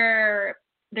longer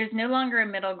a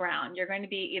middle ground. You're going to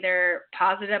be either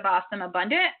positive, awesome,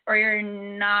 abundant, or you're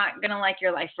not going to like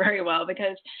your life very well,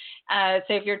 because so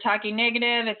if you're talking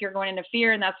negative, if you're going into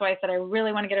fear, and that's why I said I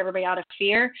really want to get everybody out of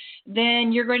fear,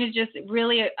 then you're going to just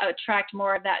really attract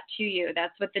more of that to you.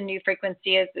 That's what the new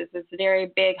frequency is it's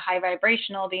very big, high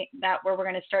vibrational, where we're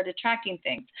going to start attracting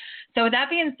things. So with that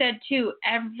being said too,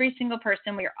 every single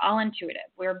person, we are all intuitive.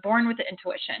 We're born with the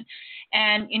intuition.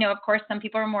 And, of course, some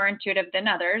people are more intuitive than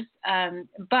others. Or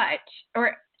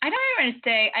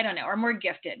more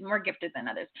gifted than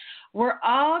others. We're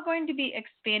all going to be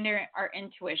expanding our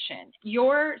intuition.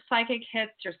 Your psychic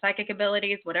hits, your psychic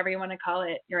abilities, whatever you want to call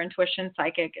it, your intuition,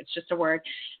 psychic, it's just a word,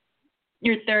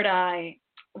 your third eye,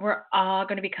 we're all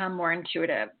going to become more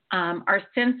intuitive. Our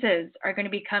senses are going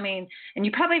to be coming, and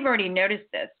you probably have already noticed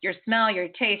this, your smell, your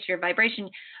taste, your vibration,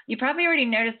 you probably already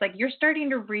noticed, like, you're starting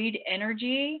to read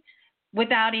energy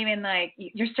without even, like,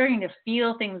 you're starting to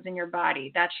feel things in your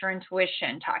body. That's your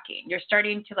intuition talking. You're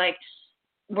starting to, like,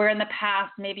 where in the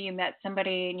past maybe you met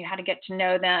somebody and you had to get to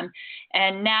know them,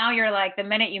 and now you're like, the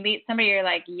minute you meet somebody, you're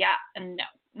like, yeah and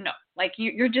no. Like,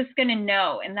 you're just going to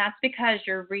know, and that's because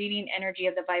you're reading energy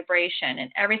of the vibration,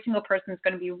 and every single person is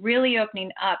going to be really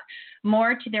opening up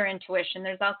more to their intuition.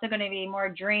 There's also going to be more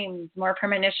dreams, more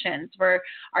premonitions, where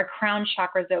our crown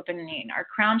chakra is opening. Our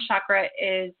crown chakra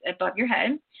is above your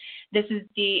head. This is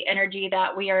the energy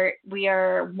that we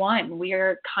are one. We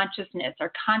are consciousness.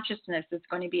 Our consciousness is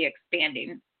going to be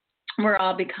expanding. We're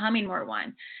all becoming more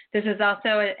one. This is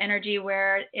also an energy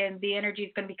where the energy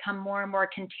is going to become more and more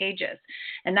contagious.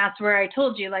 And that's where I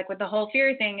told you, like with the whole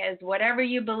fear thing, is whatever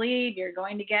you believe, you're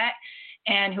going to get.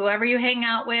 And whoever you hang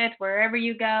out with, wherever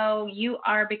you go, you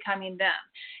are becoming them.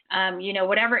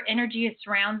 Whatever energy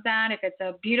surrounds that, if it's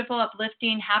a beautiful,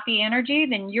 uplifting, happy energy,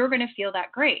 then you're going to feel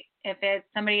that great. If it's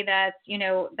somebody that's,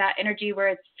 that energy where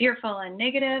it's fearful and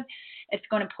negative, it's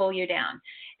going to pull you down.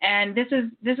 And this is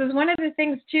one of the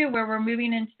things too, where we're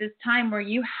moving into this time where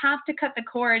you have to cut the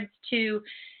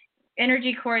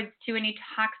energy cords to any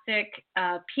toxic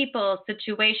people,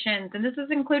 situations, and this is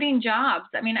including jobs.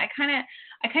 I mean, I kind of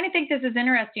think this is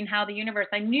interesting how the universe,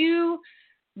 I knew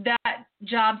that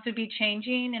jobs would be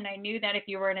changing, and I knew that if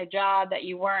you were in a job that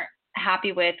you weren't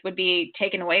happy with, would be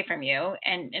taken away from you,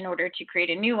 and in order to create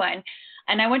a new one.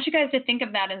 And I want you guys to think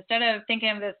of that instead of thinking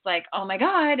of this like, oh my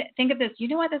God, think of this, you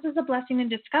know what, this is a blessing in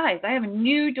disguise. I have a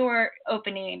new door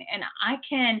opening, and I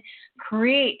can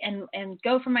create and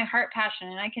go for my heart passion,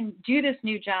 and I can do this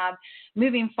new job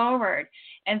moving forward.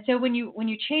 And so when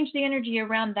you change the energy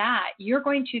around that, you're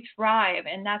going to thrive.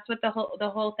 And that's what the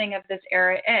whole thing of this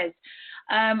era is.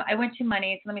 I went to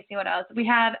money. So let me see what else we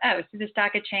have. So the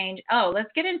stock of change.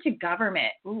 Let's get into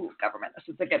government. Ooh, government. This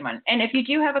is a good one. And if you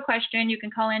do have a question, you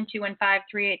can call in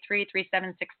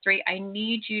 215-383-3763. I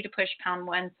need you to push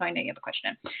 #1 so I know you have a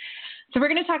question. So we're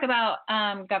going to talk about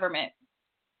government.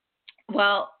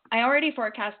 Well, I already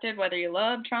forecasted whether you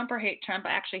love Trump or hate Trump.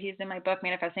 Actually, he's in my book,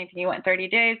 Manifesting You Want in 30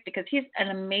 Days, because he's an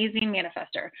amazing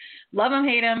manifester. Love him,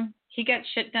 hate him. He gets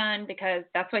shit done because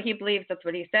that's what he believes. That's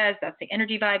what he says. That's the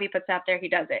energy vibe he puts out there. He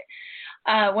does it.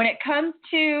 When it comes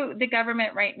to the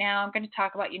government right now, I'm going to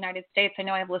talk about United States. I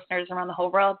know I have listeners around the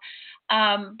whole world.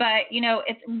 But,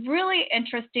 it's really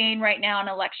interesting right now in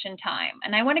election time.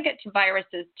 And I want to get to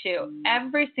viruses too.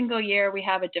 Every single year we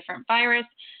have a different virus.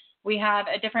 We have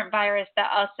a different virus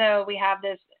that also we have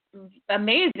this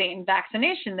amazing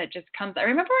vaccination that just comes. I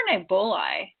remember when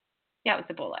Ebola. Yeah, it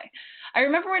was Ebola. I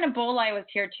remember when Ebola was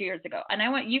here 2 years ago, and I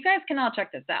want you guys can all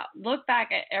check this out. Look back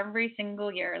at every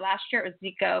single year. Last year it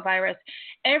was Zika virus.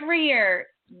 Every year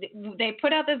they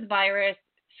put out this virus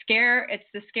scare. It's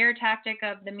the scare tactic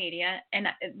of the media, and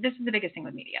this is the biggest thing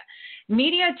with media.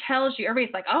 Media tells you,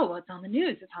 everybody's like, oh, well, it's on the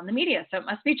news, it's on the media, so it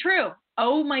must be true.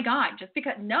 Oh my God, just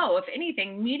because, no, if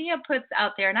anything, media puts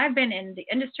out there, and I've been in the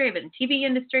industry, I've been in the TV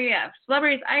industry, I have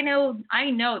celebrities, I know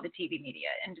the TV media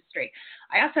industry.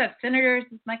 I also have senators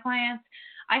as my clients.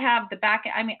 I have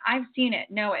I've seen it,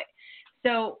 know it.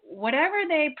 So whatever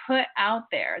they put out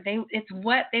there, it's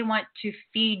what they want to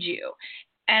feed you.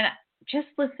 And just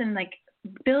listen, like,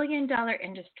 billion-dollar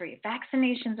industry.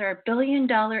 Vaccinations are a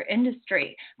billion-dollar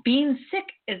industry. Being sick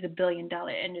is a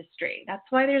billion-dollar industry. That's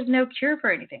why there's no cure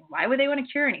for anything. Why would they want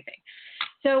to cure anything?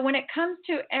 So when it comes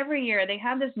to every year, they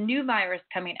have this new virus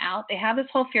coming out. They have this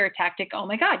whole fear tactic. Oh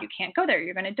my God, you can't go there.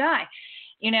 You're going to die.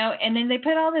 And then they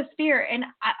put all this fear. And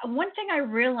one thing I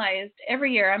realized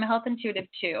every year, I'm a health intuitive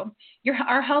too.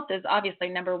 Our health is obviously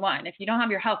number one. If you don't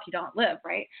have your health, you don't live,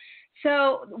 right?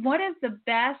 So what is the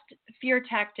best fear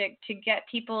tactic to get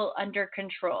people under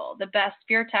control? The best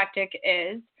fear tactic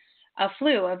is a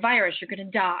flu, a virus. You're going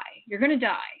to die. You're going to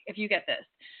die if you get this.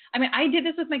 I mean, I did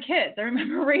this with my kids. I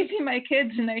remember raising my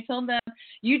kids, and I told them,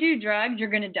 you do drugs, you're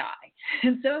going to die.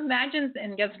 And so imagine,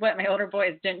 and guess what? My older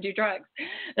boys didn't do drugs.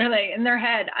 They're like, in their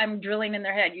head, I'm drilling in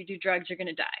their head, you do drugs, you're going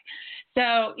to die.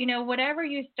 So, whatever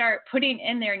you start putting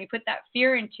in there and you put that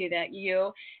fear into that,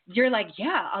 you're like,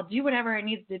 yeah, I'll do whatever it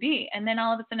needs to be. And then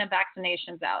all of a sudden a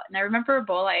vaccination's out. And I remember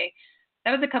Ebola.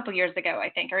 That was a couple years ago,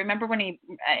 I think. I remember when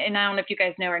and I don't know if you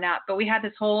guys know or not, but we had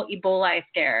this whole Ebola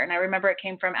scare. And I remember it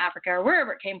came from Africa or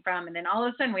wherever it came from. And then all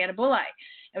of a sudden we had Ebola.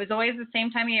 It was always the same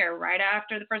time of year, right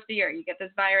after the first of the year. You get this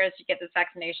virus, you get this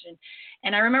vaccination.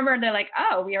 And I remember they're like,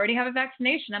 oh, we already have a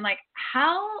vaccination. I'm like,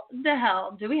 how the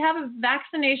hell do we have a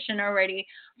vaccination already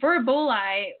for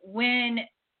Ebola when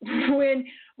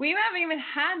we haven't even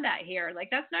had that here? Like,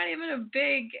 that's not even a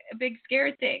big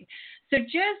scare thing. So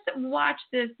just watch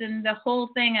this and the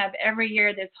whole thing of every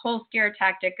year, this whole scare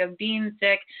tactic of being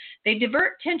sick. They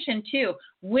divert attention too.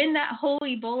 When that whole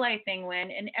Ebola thing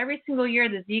went, and every single year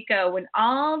the Zika, when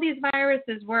all these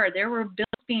viruses there were bills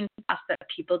being passed that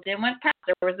people didn't want passed.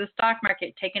 There was the stock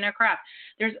market taking a crap.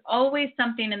 There's always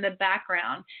something in the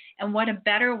background. And what a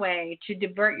better way to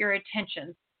divert your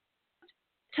attention.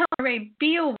 Tell everybody,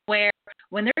 be aware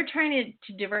when they're trying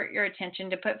to divert your attention,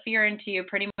 to put fear into you,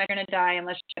 pretty much going to die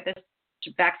unless you get this.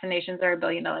 Vaccinations are $1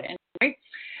 billion industry.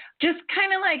 Just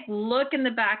kind of like look in the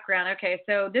background. Okay,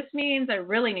 so this means I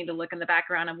really need to look in the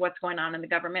background of what's going on in the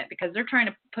government because they're trying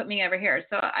to put me over here.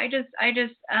 So I just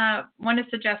want to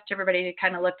suggest to everybody to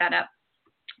kind of look that up.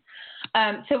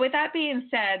 So with that being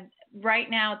said,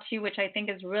 right now too, which I think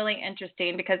is really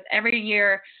interesting because every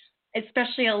year,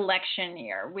 especially election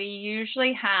year, we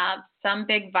usually have some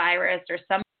big virus or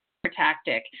some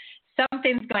tactic.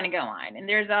 Something's going to go on. And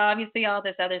there's obviously all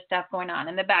this other stuff going on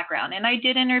in the background. And I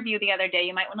did interview the other day.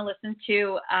 You might want to listen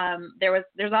to,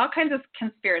 there's all kinds of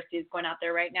conspiracies going out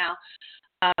there right now.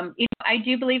 I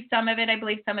do believe some of it. I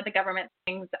believe some of the government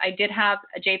things. I did have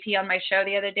a JP on my show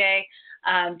the other day,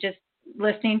 just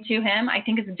listening to him. I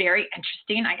think it's very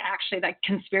interesting. I actually like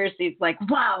conspiracies, like,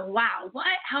 wow, what?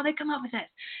 How they come up with this?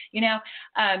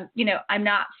 I'm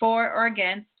not for or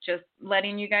against, just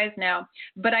letting you guys know.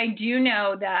 But I do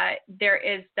know that there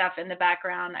is stuff in the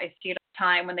background. I see it all the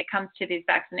time when it comes to these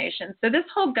vaccinations. So this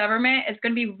whole government is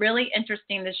going to be really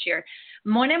interesting this year.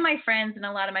 One of my friends and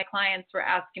a lot of my clients were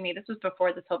asking me, this was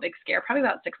before this whole big scare, probably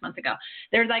about 6 months ago.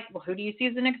 They're like, well, who do you see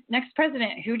as the next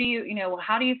president? Who do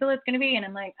how do you feel it's going to be? And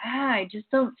I'm like, I just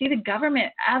don't see the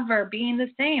government ever being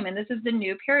the same. And this is the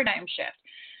new paradigm shift.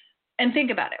 And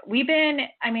think about it.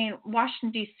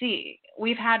 Washington, D.C.,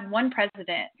 we've had one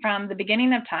president from the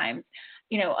beginning of times,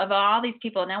 of all these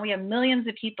people. Now we have millions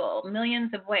of people,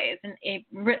 millions of ways. And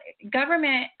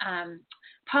government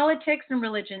Politics and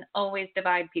religion always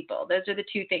divide people. Those are the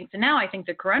two things. And now I think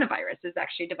the coronavirus is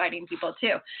actually dividing people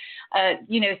too.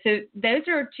 So those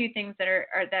are two things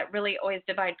that really always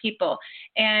divide people.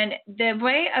 And the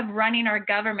way of running our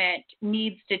government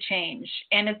needs to change,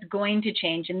 and it's going to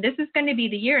change. And this is going to be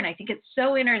the year. And I think it's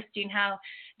so interesting how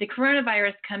the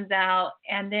coronavirus comes out,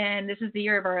 and then this is the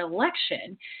year of our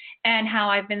election, and how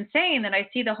I've been saying that I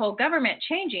see the whole government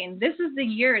changing. This is the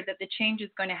year that the change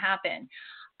is going to happen.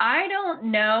 I don't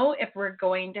know if we're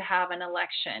going to have an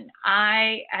election.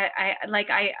 I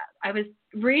was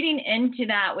reading into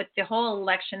that with the whole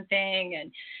election thing,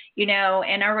 and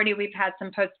and already we've had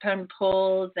some postponed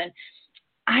polls, and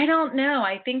I don't know.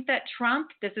 I think that Trump,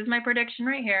 this is my prediction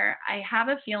right here, I have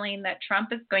a feeling that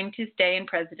Trump is going to stay in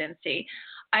presidency.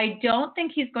 I don't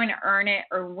think he's going to earn it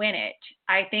or win it.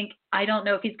 I don't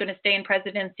know if he's going to stay in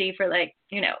presidency for a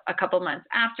couple months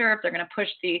after, if they're going to push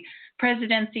the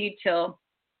presidency till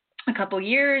a couple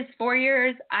years, 4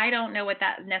 years. I don't know what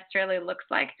that necessarily looks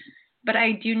like, but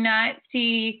I don't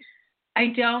see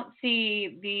and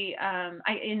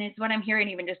it's what I'm hearing,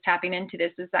 even just tapping into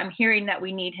this, is I'm hearing that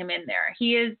we need him in there.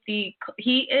 He is the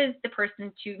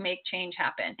person to make change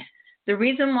happen. The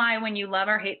reason why when you love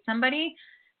or hate somebody,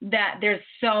 that there's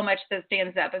so much that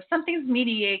stands up. If something's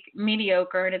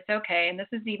mediocre and it's okay, and this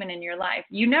is even in your life,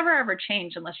 you never ever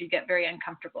change unless you get very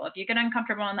uncomfortable. If you get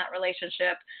uncomfortable in that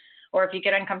relationship, or if you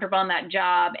get uncomfortable in that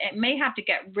job, it may have to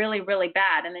get really, really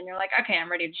bad, and then you're like, okay,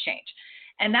 I'm ready to change.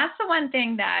 And that's the one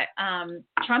thing that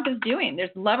Trump is doing.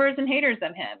 There's lovers and haters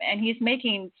of him, and he's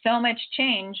making so much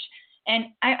change.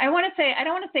 And I don't want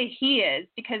to say he is,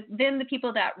 because then the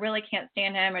people that really can't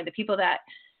stand him, or the people that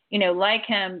like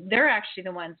him, they're actually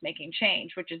the ones making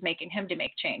change, which is making him to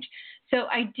make change. So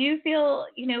I do feel,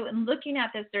 in looking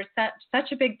at this, there's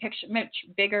such a big picture, much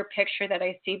bigger picture that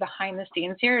I see behind the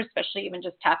scenes here, especially even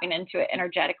just tapping into it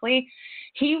energetically.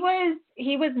 He was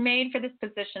made for this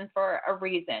position for a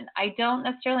reason. I don't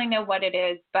necessarily know what it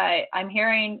is, but I'm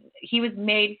hearing he was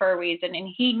made for a reason, and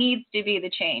he needs to be the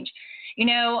change.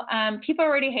 People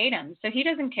already hate him, so he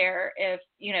doesn't care if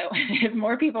if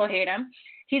more people hate him.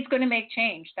 He's going to make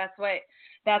change. That's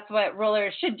what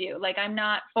rulers should do. Like, I'm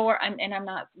not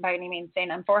by any means saying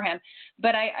I'm for him,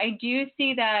 but I do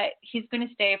see that he's going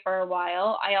to stay for a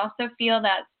while. I also feel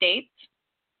that states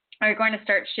are going to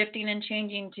start shifting and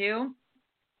changing too.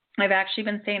 I've actually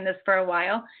been saying this for a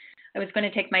while. I was going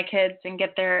to take my kids and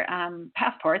get their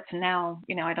passports, and now,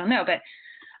 I don't know, but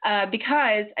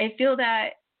because I feel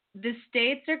that some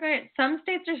states are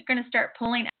going to start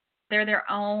pulling out. They're their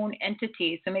own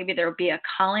entity. So maybe there will be a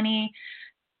colony.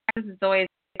 Texas is always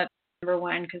number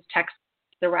one, because Texas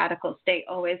is the radical state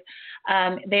always.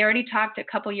 They already talked a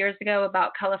couple years ago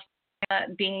about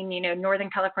California being, Northern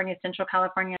California, Central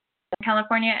California,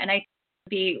 and I think it would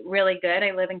be really good.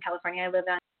 I live in California. I live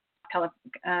in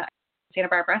Santa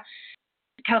Barbara.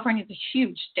 California is a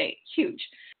huge state, huge.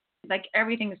 Like,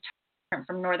 everything is different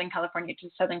from Northern California to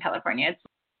Southern California. It's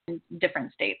in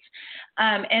different states.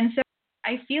 And so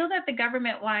I feel that the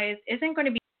government-wise isn't going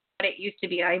to be what it used to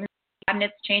be. I even see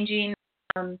cabinets changing.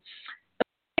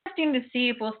 Interesting to see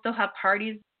if we'll still have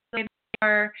parties.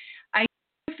 I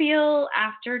feel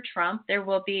after Trump there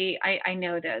will be. I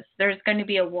know this. There's going to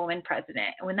be a woman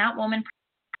president, and when that woman,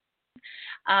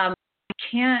 I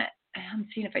can't. I'm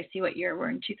seeing if I see what year we're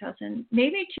in. 2000,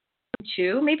 maybe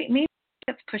 2002. Maybe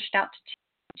that's pushed out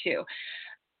to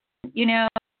 2002.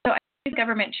 So I see the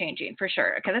government changing for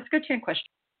sure. Okay, let's go to a question.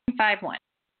 5-1.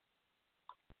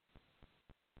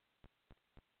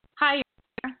 Hi.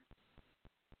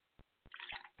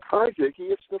 Hi, Vicki.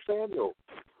 It's Nathaniel.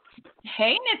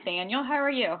 Hey, Nathaniel. How are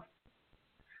you?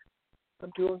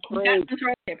 I'm doing You got great. some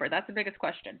toilet paper. That's the biggest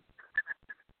question.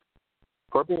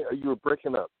 Pardon me? You were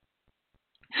breaking up.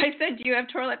 I said, do you have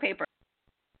toilet paper?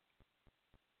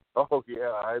 Oh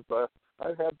yeah, I've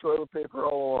had toilet paper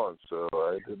all along, so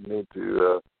I didn't need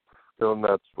to go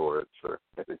nuts for it or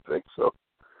anything. So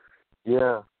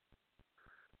yeah.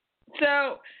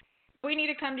 So we need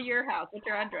to come to your house. What's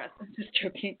your address? I'm just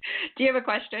joking. Do you have a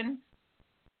question?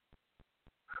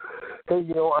 Hey,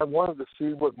 I wanted to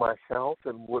see what my health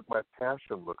and what my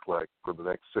passion look like for the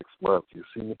next 6 months. You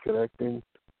see me connecting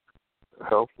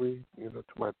healthily, to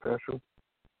my passion?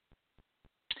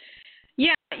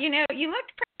 Yeah, you look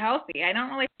pretty healthy. I don't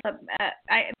really. The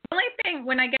only thing,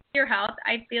 when I get to your house,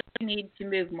 I feel I need to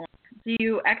move more. Do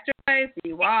you exercise? Do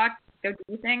you walk? Go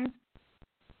do things?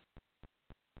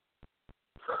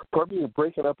 Pardon me, you're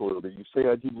breaking up a little bit. You say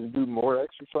I need to do more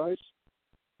exercise?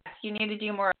 Yes, you need to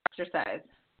do more exercise.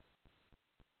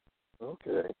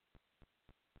 Okay.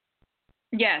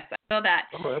 Yes, I feel that.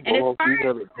 All right, And well, as far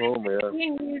I'll do as that at home, man.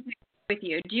 music, with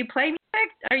you. Do you play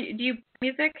music? Do you play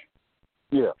music?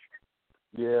 Yeah.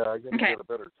 Yeah, I got to Okay. get a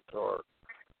better guitar.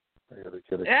 I got to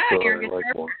get a Yeah, guitar. your I guitar.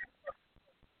 like one.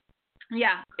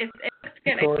 Yeah, it's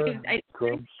good. Guitar,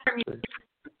 drums.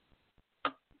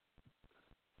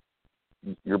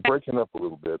 You're breaking up a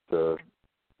little bit. What's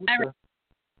that?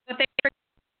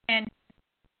 And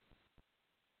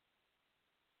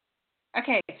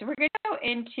okay, so we're going to go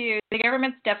into the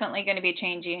government's definitely going to be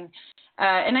changing,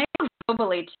 and I know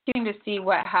globally too, to see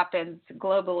what happens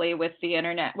globally with the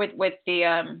internet, with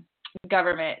the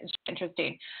government. It's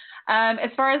interesting. As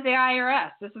far as the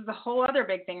IRS, this is a whole other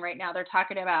big thing right now. They're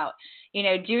talking about,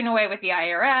 doing away with the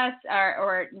IRS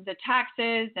or the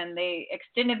taxes, and they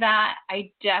extended that.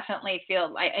 I definitely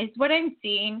feel like it's what I'm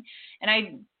seeing, and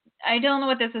I don't know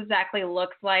what this exactly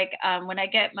looks like. When I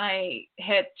get my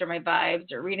hits or my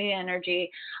vibes or reading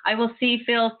energy, I will see,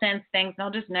 feel, sense things, and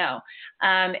I'll just know.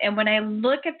 And when I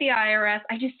look at the IRS,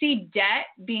 I just see debt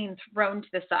being thrown to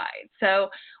the side. So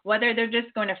whether they're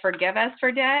just going to forgive us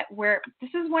for debt, where this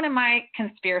is one of my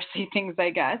conspiracy things, I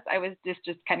guess. This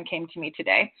just kind of came to me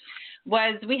today,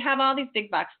 was we have all these big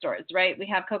box stores, right? We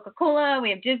have Coca-Cola, we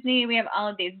have Disney, we have all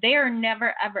of these. They are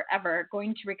never, ever, ever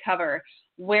going to recover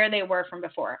where they were from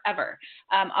before, ever.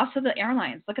 Also the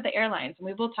airlines. Look at the airlines, and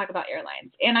we will talk about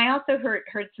airlines. And I also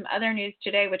heard some other news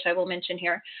today, which I will mention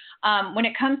here. When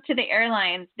it comes to the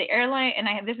airline,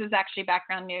 and this is actually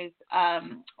background news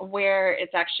where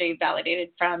it's actually validated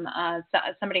from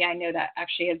somebody I know that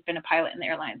actually has been a pilot in the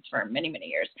airlines for many, many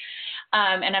years.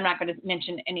 And I'm not going to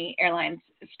mention any airlines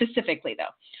specifically, though.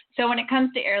 So when it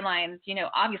comes to airlines,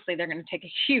 obviously they're going to take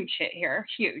a huge hit here,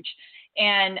 huge.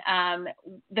 And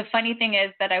the funny thing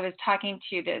is that I was talking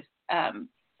to this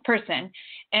person,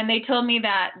 and they told me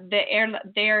that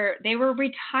they were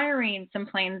retiring some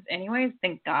planes anyways,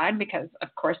 thank God, because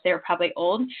of course they were probably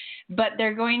old, but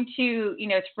they're going to,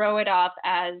 throw it off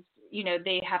as,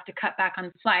 they have to cut back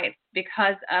on flights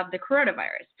because of the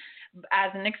coronavirus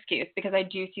as an excuse, because I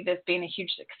do see this being a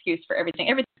huge excuse for everything.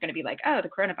 Everything's going to be like, oh, the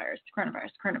coronavirus,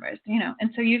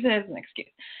 and so use it as an excuse.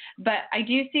 But I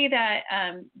do see that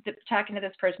talking to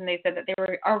this person, they said that they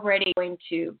were already going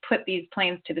to put these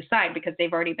planes to the side because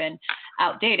they've already been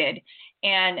outdated.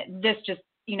 And this just,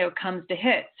 comes to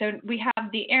hit. So we have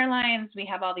the airlines, we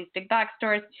have all these big box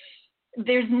stores.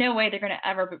 There's no way they're going to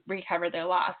ever recover their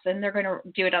loss, and they're going to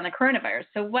do it on the coronavirus.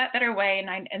 So what better way?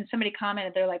 And somebody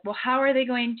commented, they're like, well, how are they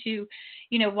going to,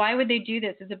 why would they do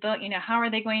this? How are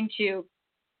they going to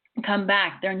come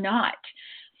back? They're not.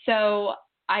 So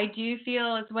I do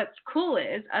feel as what's cool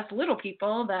is us little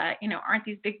people that, aren't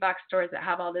these big box stores that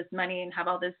have all this money and have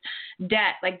all this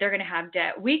debt, like they're going to have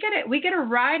debt. We get a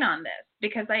ride on this,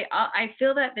 because I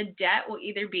feel that the debt will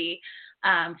either be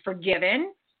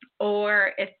forgiven,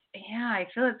 or I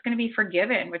feel it's going to be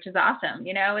forgiven, which is awesome.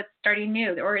 It's starting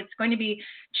new, or it's going to be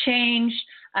changed.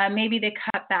 Maybe they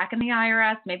cut back in the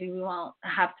IRS. Maybe we won't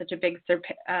have such a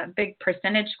big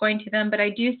percentage going to them. But I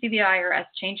do see the IRS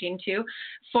changing too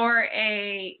for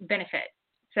a benefit.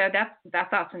 So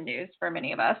that's awesome news for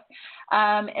many of us.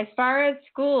 As far as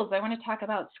schools, I want to talk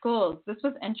about schools. This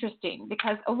was interesting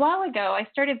because a while ago I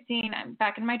started seeing, I'm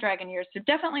back in my Dragon Years, so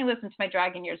definitely listen to my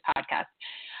Dragon Years podcast.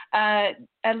 A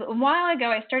while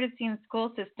ago I started seeing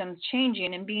school systems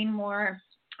changing and being more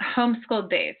homeschool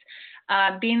based,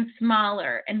 being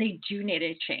smaller, and they do need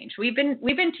to change. We've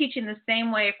been teaching the same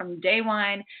way from day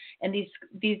one, and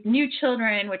these new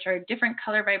children, which are different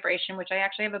color vibration, which I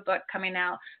actually have a book coming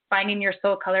out, Finding Your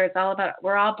Soul Color. It's all about,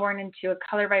 we're all born into a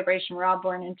color vibration. We're all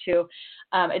born into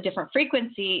a different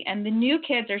frequency, and the new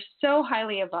kids are so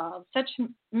highly evolved, such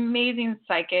amazing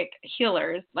psychic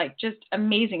healers, like just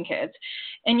amazing kids,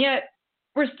 and yet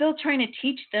we're still trying to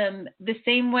teach them the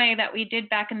same way that we did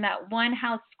back in that one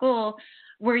house school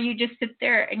where you just sit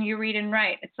there and you read and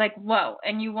write. It's like, whoa.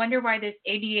 And you wonder why there's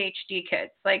ADHD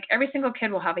kids. Like every single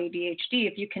kid will have ADHD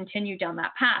if you continue down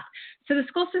that path. So the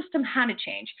school system had to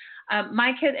change.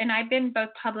 My kid, and I've been both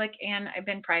public and I've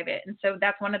been private. And so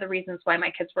that's one of the reasons why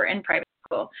my kids were in private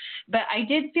school. But I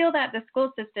did feel that the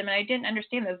school system, and I didn't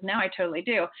understand this, now I totally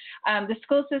do. The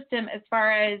school system, as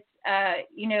far as,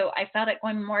 I felt it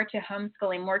going more to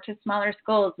homeschooling, more to smaller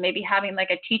schools, maybe having like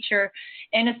a teacher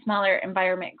in a smaller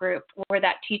environment group where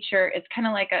that teacher is kind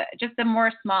of like just a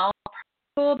more small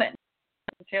school, but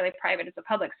not necessarily private as a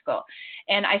public school.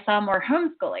 And I saw more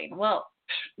homeschooling. Well,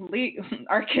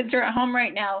 our kids are at home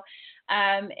right now.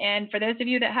 And for those of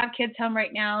you that have kids home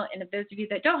right now, and those of you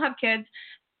that don't have kids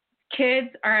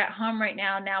are at home right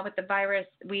now. Now with the virus,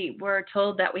 we were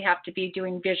told that we have to be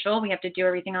doing visual. We have to do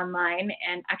everything online.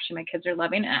 And actually my kids are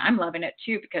loving it. I'm loving it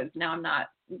too, because now I'm not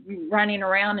running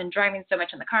around and driving so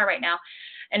much in the car right now.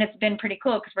 and it's been pretty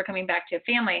cool because we're coming back to a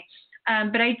family.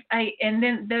 But and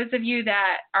then those of you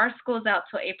that our school's out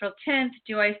till April 10th,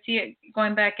 do I see it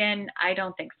going back in? I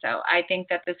don't think so. I think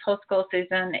that this whole school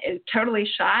season is totally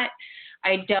shot.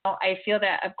 I feel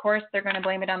that, of course, they're going to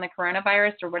blame it on the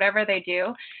coronavirus or whatever they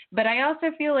do. But I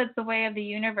also feel it's the way of the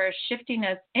universe shifting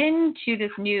us into this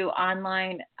new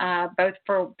online, both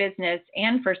for business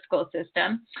and for school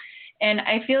system. And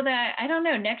I feel that, I don't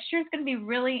know, next year is going to be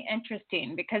really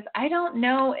interesting because I don't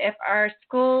know if our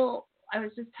school, I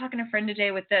was just talking to a friend today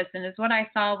with this, and what I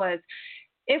saw was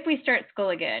if we start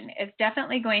school again, it's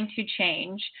definitely going to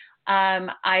change.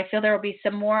 I feel there will be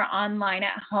some more online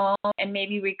at home, and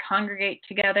maybe we congregate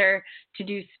together to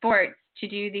do sports, to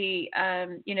do the,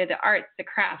 the arts, the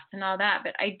crafts, and all that.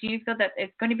 But I do feel that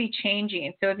it's going to be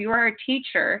changing. So if you are a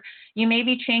teacher, you may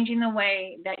be changing the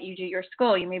way that you do your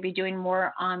school. You may be doing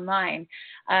more online.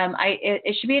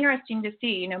 It should be interesting to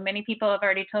see. Many people have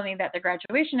already told me that their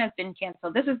graduation has been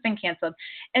canceled. This has been canceled.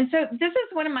 And so this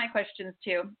is one of my questions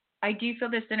too. I do feel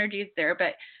this energy is there,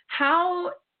 but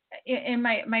how? And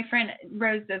my friend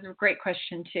Rose does a great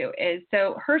question too, is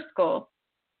so her school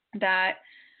that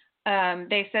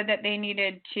they said that they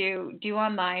needed to do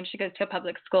online. She goes to a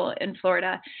public school in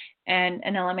Florida and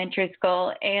an elementary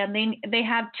school, and they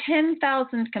have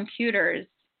 10,000 computers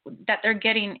that they're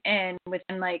getting in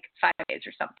within like 5 days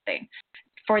or something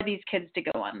for these kids to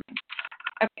go online.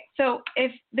 Okay, so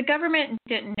if the government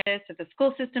didn't notice, if the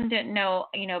school system didn't know,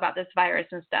 about this virus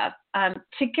and stuff,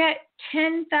 to get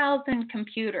 10,000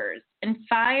 computers in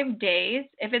 5 days,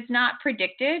 if it's not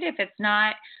predicted, if it's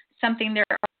not something they're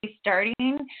already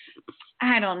starting,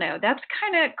 I don't know. That's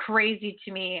kind of crazy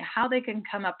to me how they can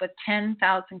come up with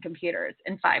 10,000 computers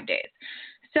in 5 days.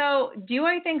 So do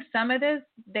I think some of this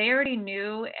they already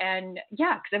knew? And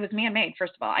yeah, because it was man-made,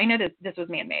 first of all. I know this was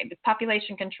man-made. It's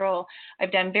population control.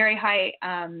 I've done very high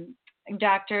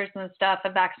doctors and stuff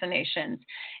of vaccinations.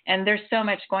 And there's so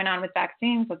much going on with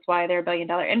vaccines. That's why they're $1 billion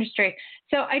industry.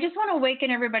 So I just want to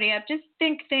awaken everybody up. Just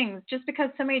think things. Just because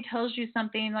somebody tells you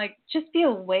something, like just be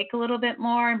awake a little bit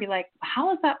more and be like,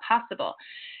 how is that possible?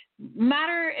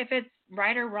 Matter if it's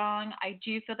right or wrong, I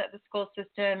do feel that the school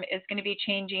system is going to be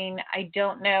changing. I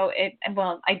don't know it.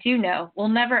 Well, I do know we'll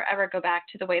never, ever go back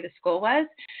to the way the school was.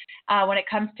 When it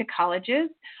comes to colleges,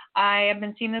 I have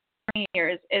been seeing this for many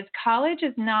years, is college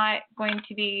is not going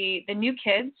to be, the new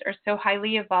kids are so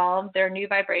highly evolved, their new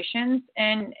vibrations.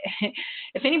 And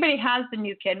if anybody has the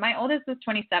new kid, my oldest is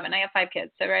 27. I have 5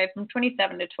 kids. So right from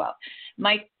 27 to 12.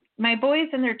 My boys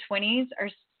in their 20s are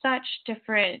such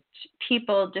different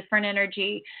people, different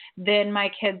energy than my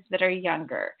kids that are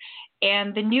younger.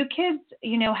 And the new kids,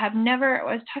 have never,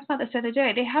 I was talking about this the other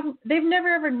day, they've never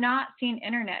ever not seen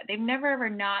internet. They've never ever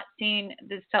not seen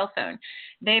the cell phone.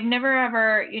 They've never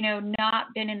ever, not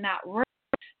been in that world.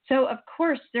 So of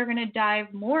course they're going to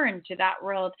dive more into that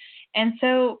world. And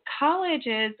so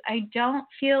colleges, I don't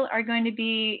feel are going to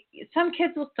be, some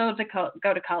kids will still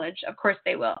go to college. Of course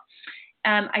they will.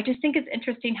 I just think it's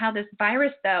interesting how this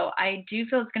virus, though, I do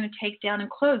feel it's going to take down and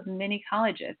close many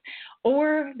colleges,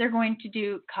 or they're going to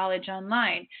do college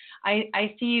online.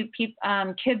 I see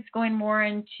kids going more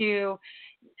into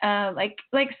like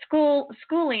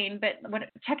schooling, but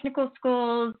technical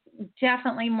schools,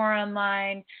 definitely more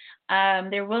online.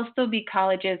 There will still be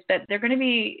colleges, but they're going to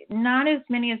be not as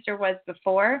many as there was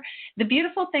before. The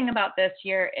beautiful thing about this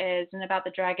year is, and about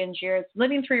the Dragon's Year, is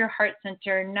living through your heart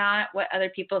center, not what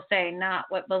other people say, not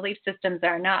what belief systems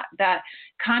are, not that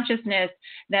consciousness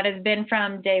that has been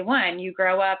from day one. You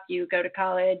grow up, you go to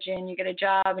college, and you get a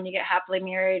job, and you get happily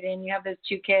married, and you have those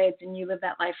 2 kids, and you live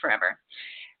that life forever.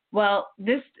 Well,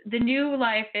 the new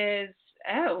life is,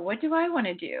 what do I want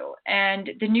to do? And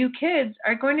the new kids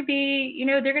are going to be,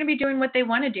 they're going to be doing what they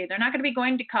want to do. They're not going to be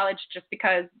going to college just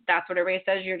because that's what everybody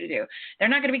says you're to do. They're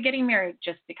not going to be getting married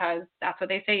just because that's what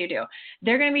they say you do.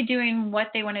 They're going to be doing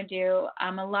what they want to do.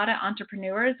 A lot of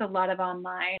entrepreneurs, a lot of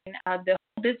online, the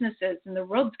whole businesses, and the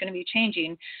world's going to be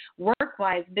changing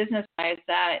work-wise, business-wise,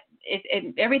 that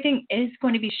everything is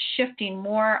going to be shifting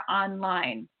more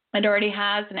online. It already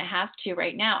has, and it has to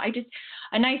right now.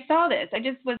 And I saw this. I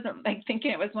just wasn't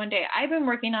thinking it was one day. I've been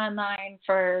working online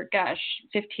for,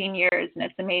 15 years, and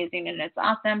it's amazing and it's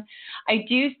awesome. I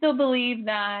do still believe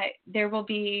that there will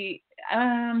be,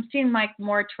 seeing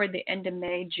more toward the end of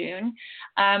May, June,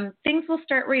 things will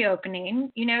start reopening,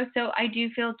 so I do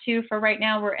feel too, for right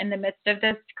now, we're in the midst of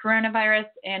this coronavirus,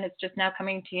 and it's just now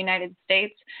coming to United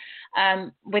States.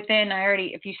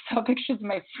 If you saw pictures of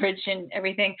my fridge and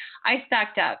everything, I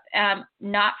stacked up,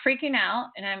 not freaking out.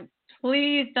 And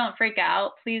please don't freak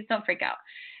out. Please don't freak out.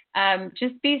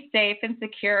 Just be safe and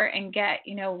secure and get,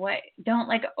 don't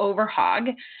like overhog,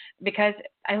 because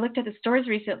I looked at the stores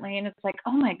recently and it's like,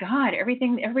 oh my God,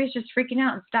 everybody's just freaking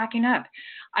out and stocking up.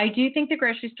 I do think the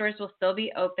grocery stores will still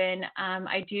be open.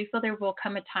 I do feel there will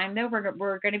come a time though where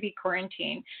we're going to be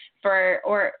quarantined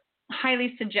or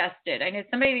highly suggested. I know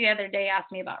somebody the other day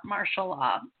asked me about martial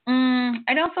law.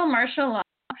 I don't feel martial law.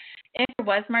 If there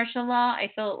was martial law, I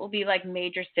feel it will be like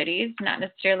major cities, not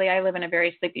necessarily. I live in a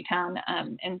very sleepy town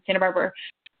in Santa Barbara,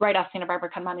 right off Santa Barbara,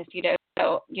 Montecito.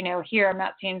 So, here I'm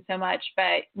not seeing so much,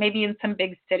 but maybe in some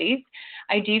big cities.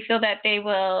 I do feel that they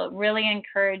will really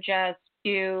encourage us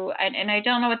to, and I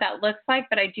don't know what that looks like,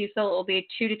 but I do feel it will be a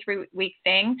 2 to 3 week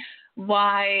thing.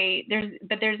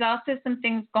 There's also some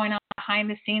things going on behind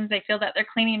the scenes. I feel that they're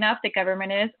cleaning up, the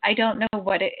government is. I don't know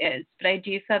what it is, but I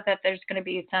do feel that there's going to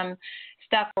be some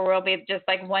stuff where we'll be just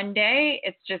like one day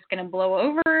it's just going to blow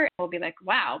over and we'll be like,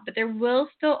 wow. But there will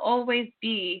still always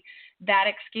be that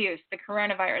excuse, the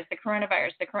coronavirus.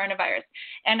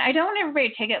 And I don't want everybody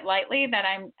to take it lightly that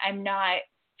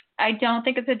I don't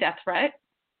think it's a death threat.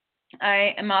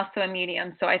 I am also a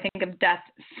medium, so I think of death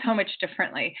so much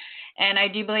differently. And I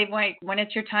do believe when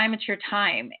it's your time, it's your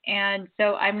time. And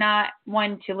so I'm not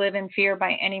one to live in fear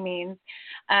by any means.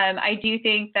 I do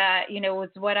think that, was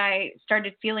what I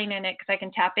started feeling in it, because I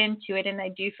can tap into it, and I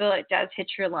do feel it does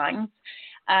hit your lungs.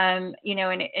 And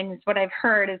what I've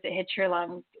heard is it hits your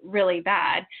lungs really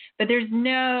bad. But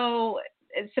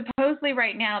supposedly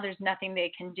right now there's nothing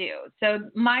they can do. So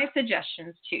my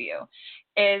suggestions to you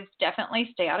is definitely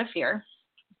stay out of fear,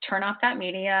 turn off that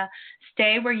media,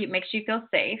 stay where it makes you feel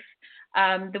safe.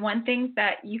 The one thing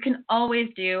that you can always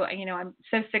do, I'm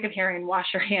so sick of hearing wash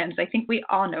your hands. I think we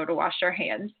all know to wash our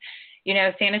hands.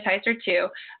 Sanitizer too.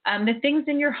 The things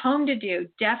in your home to do,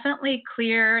 definitely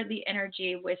clear the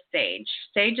energy with sage.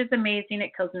 Sage is amazing.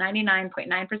 It kills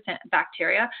 99.9% of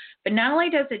bacteria. But not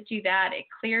only does it do that, it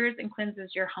clears and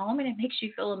cleanses your home, and it makes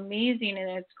you feel amazing,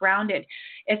 and it's grounded.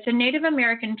 It's a Native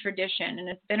American tradition, and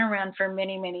it's been around for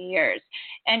many, many years.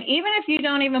 And even if you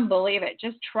don't even believe it,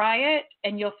 just try it,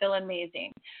 and you'll feel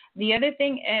amazing. The other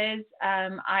thing is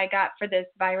I got for this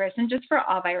virus, and just for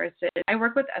all viruses, I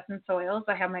work with essence oils.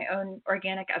 I have my own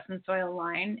organic essence oil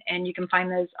line, and you can find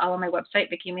those all on my website,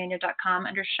 VickiManuel.com,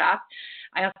 under shop.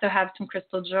 I also have some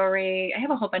crystal jewelry. I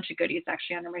have a whole bunch of goodies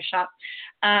actually under my shop.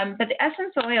 But the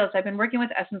essence oils, I've been working with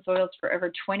essence oils for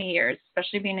over 20 years,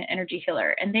 especially being an energy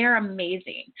healer, and they are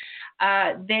amazing.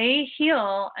 They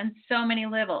heal on so many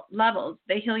levels.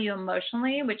 They heal you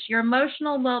emotionally, which your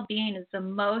emotional well-being is the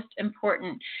most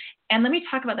important. And let me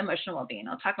talk about the emotional well-being.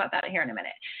 I'll talk about that here in a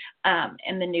minute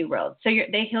in the new world. So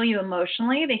they heal you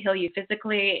emotionally. They heal you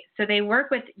physically. So they work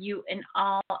with you in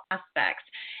all aspects.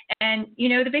 And,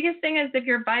 the biggest thing is if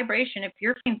your vibration, if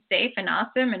you're feeling safe and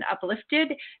awesome and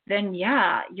uplifted, then,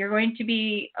 yeah, you're going to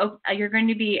be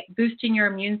boosting your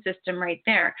immune system right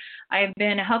there. I've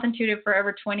been a health intuitive for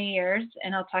over 20 years,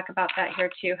 and I'll talk about that here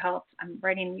too, health. I'm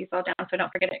writing these all down so I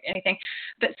don't forget anything.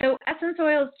 But so essence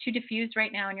oils to diffuse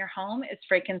right now in your home is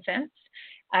frankincense.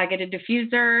 Get a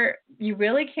diffuser. You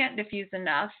really can't diffuse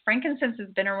enough. Frankincense has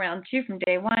been around too from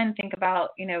day one. Think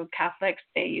about, Catholics,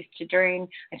 they used to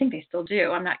I think they still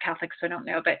do. I'm not Catholic, so I don't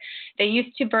know, but they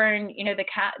used to burn,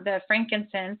 the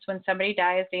frankincense when somebody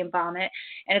dies, they embalm it,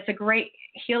 and it's a great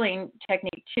healing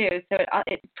technique too. So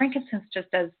frankincense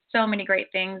just does so many great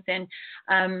things. And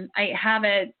I have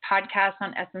a podcast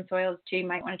on essence oils too. You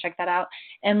might want to check that out.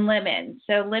 And lemon.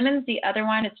 So lemon's the other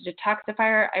one. It's a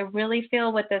detoxifier. I really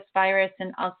feel with this virus,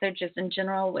 and also just in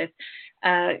general with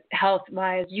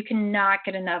health-wise, you cannot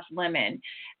get enough lemon.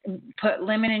 Put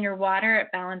lemon in your water. It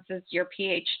balances your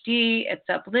pH. It's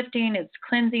uplifting. It's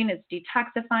cleansing. It's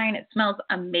detoxifying. It smells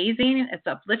amazing. It's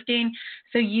uplifting.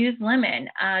 So use lemon.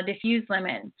 Diffuse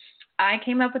lemon. I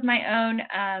came up with my own.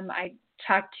 I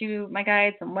talked to my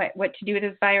guides on what to do with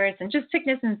this virus, and just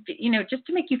sickness, and just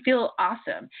to make you feel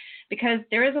awesome, because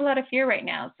there is a lot of fear right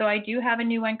now. So I do have a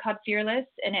new one called Fearless,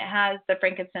 and it has the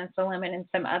frankincense, the lemon, and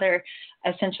some other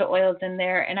essential oils in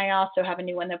there. And I also have a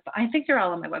new one that I think they're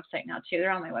all on my website now too. They're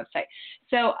on my website.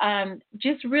 So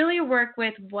just really work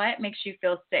with what makes you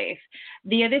feel safe.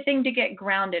 The other thing to get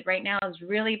grounded right now is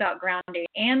really about grounding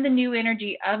and the new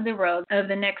energy of the world of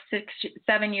the next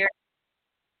 6-7 years.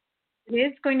 It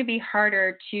is going to be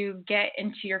harder to get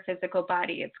into your physical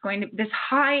body. This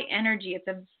high energy, it's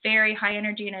a very high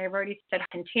energy, and I've already said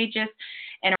contagious,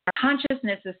 and our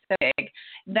consciousness is so big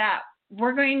that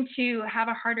we're going to have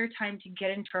a harder time to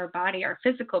get into our body, our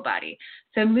physical body.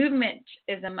 So movement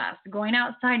is a must. Going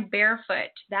outside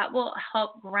barefoot, that will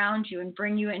help ground you and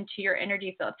bring you into your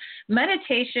energy field.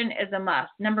 Meditation is a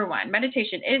must. Number one,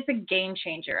 meditation is a game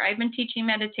changer. I've been teaching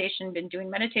meditation, been doing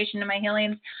meditation in my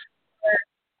healings for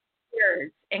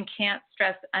years, and can't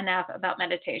stress enough about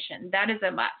meditation. That is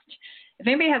a must. If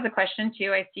anybody has a question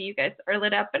too, I see you guys are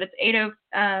lit up, but it's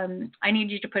 8:00. I need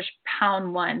you to push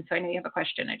 #1, so I know you have a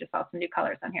question. I just saw some new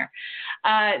colors on here.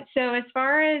 So as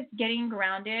far as getting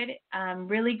grounded,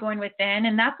 really going within,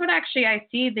 and that's what actually I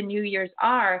see the New Year's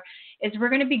are, is we're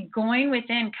going to be going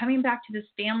within, coming back to this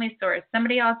family source.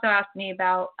 Somebody also asked me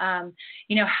about,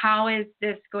 how is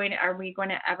this going? Are we going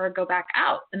to ever go back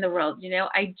out in the world?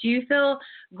 I do feel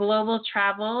global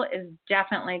travel is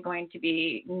definitely going to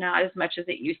be not as much as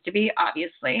it used to be,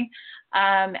 obviously.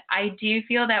 I do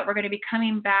feel that we're going to be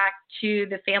coming back to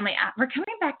the family. We're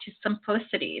coming back to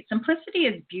simplicity. Simplicity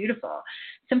is beautiful.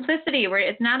 Simplicity, where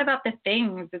it's not about the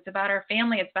things. It's about our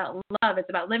family. It's about love. It's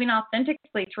about living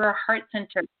authentically through our heart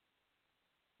center.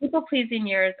 People-pleasing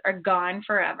years are gone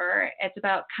forever. It's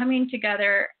about coming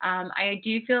together. I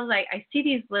do feel like I see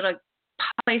these little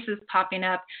places popping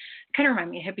up. Kind of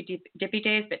remind me of hippy dippy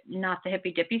days, but not the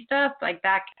hippy dippy stuff. Like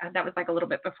that was like a little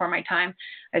bit before my time.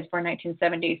 I was born in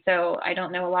 1970, so I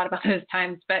don't know a lot about those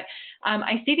times. But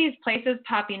I see these places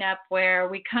popping up where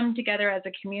we come together as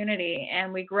a community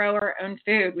and we grow our own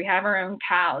food. We have our own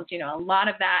cows. A lot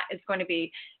of that is going to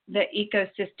be, the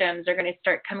ecosystems are going to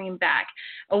start coming back.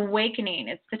 Awakening.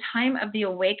 It's the time of the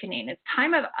awakening. It's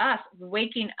time of us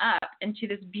waking up into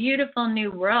this beautiful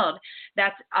new world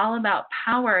that's all about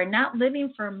power and not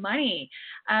living for money.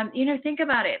 Think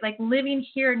about it, like living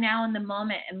here now in the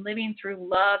moment and living through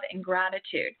love and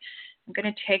gratitude. I'm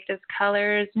going to take this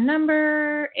colors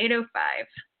number 805.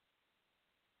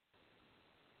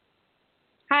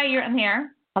 Hi, you're in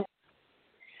here.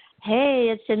 Hey,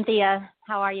 it's Cynthia.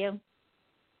 How are you?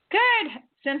 Good.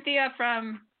 Cynthia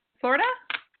from Florida?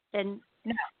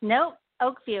 No,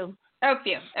 Oakview.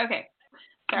 Oakview. Okay.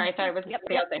 Sorry, I thought it was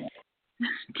somebody else.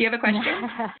 Do you have a question?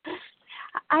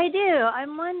 I do.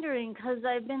 I'm wondering, because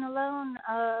I've been alone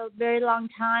a very long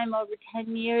time, over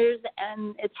 10 years,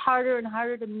 and it's harder and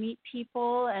harder to meet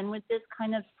people. And with this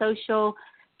kind of social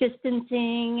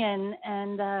distancing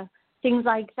and things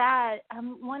like that,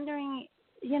 I'm wondering,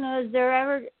 is there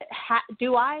ever,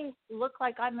 do I look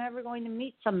like I'm ever going to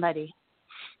meet somebody?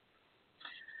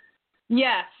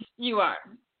 Yes, you are.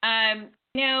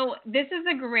 This is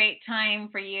a great time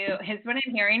for you, is what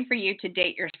I'm hearing, for you to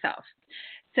date yourself.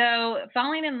 So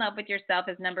falling in love with yourself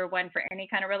is number one for any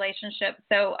kind of relationship.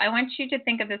 So I want you to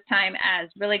think of this time as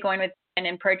really going within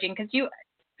and purging, because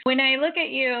when I look at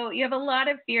you, you have a lot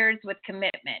of fears with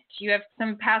commitment. You have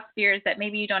some past fears that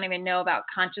maybe you don't even know about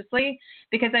consciously,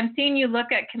 because I'm seeing you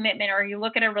look at commitment, or you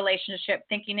look at a relationship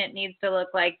thinking it needs to look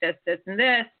like this, this, and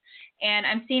this. And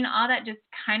I'm seeing all that just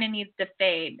kind of needs to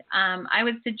fade. I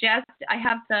would suggest, I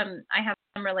have some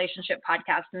relationship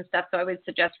podcasts and stuff, so I would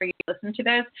suggest for you to listen to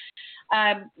those.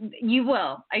 You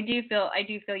will. I do feel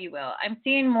you will. I'm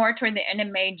seeing more toward the end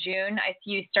of May, June. I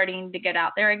see you starting to get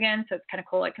out there again, so it's kind of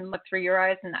cool. I can look through your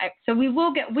eyes, and so we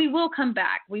will come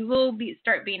back. We will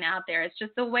start being out there. It's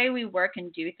just the way we work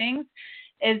and do things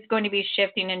is going to be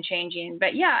shifting and changing.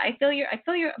 But yeah, I feel you.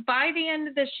 By the end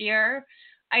of this year,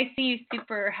 I see you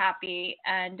super happy,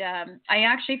 and I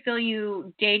actually feel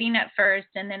you dating at first,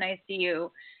 and then I see you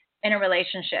in a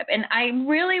relationship. And I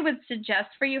really would suggest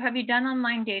for you, have you done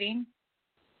online dating?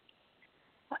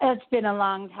 It's been a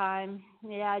long time.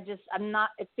 Yeah,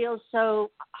 it feels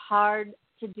so hard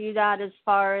to do that, as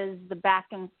far as the back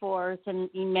and forth and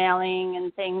emailing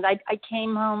and things. I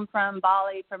came home from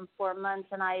Bali from 4 months,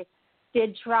 and I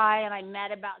did try, and I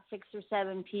met about 6 or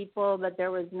 7 people, but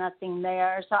there was nothing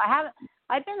there. So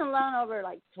I've been alone over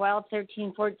like 12,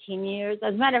 13, 14 years.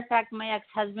 As a matter of fact, my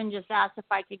ex-husband just asked if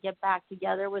I could get back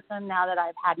together with him now that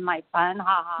I've had my fun.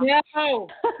 Ha ha. No.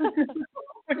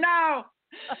 No.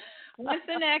 What's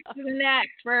the next is the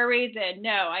next for a reason.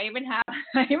 No, I even have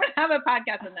a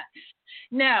podcast on that.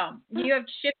 No, you have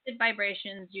shifted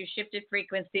vibrations. You shifted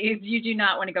frequencies. You do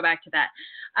not want to go back to that.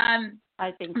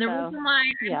 I think the reason why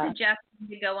I'm suggesting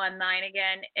you go online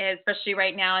again, especially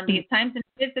right now in these times, and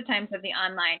it's the times of the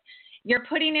online. You're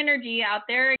putting energy out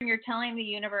there, and you're telling the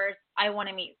universe, I want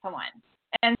to meet someone.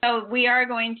 And so we are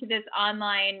going to this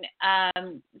online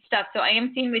stuff. So I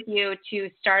am seeing with you to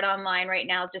start online right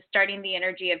now, just starting the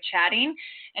energy of chatting.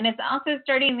 And it's also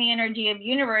starting the energy of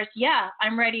universe. Yeah,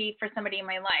 I'm ready for somebody in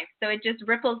my life. So it just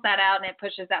ripples that out, and it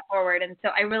pushes that forward. And so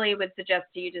I really would suggest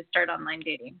to you to start online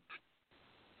dating.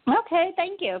 Okay,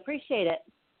 thank you. Appreciate it.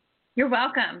 You're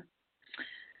welcome.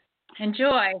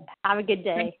 Enjoy. Have a good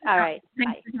day. All right.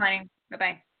 Thanks Bye. for joining.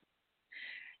 Bye-bye.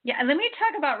 Yeah, let me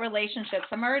talk about relationships.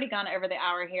 I'm already gone over the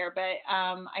hour here, but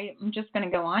I'm just going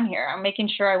to go on here. I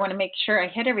want to make sure I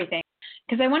hit everything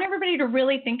because I want everybody to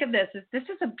really think of this as this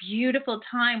is a beautiful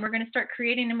time. We're going to start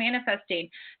creating and manifesting.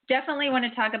 Definitely want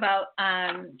to talk about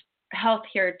health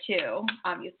here too,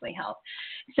 obviously health.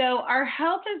 So our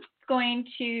health is going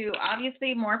to,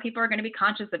 obviously more people are going to be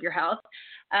conscious of your health.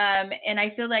 And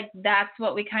I feel like that's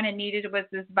what we kind of needed was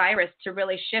this virus to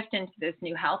really shift into this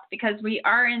new health because we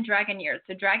are in dragon years.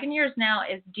 So dragon years now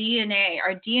is DNA.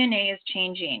 Our DNA is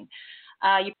changing.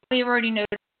 You probably already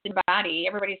noticed in your body,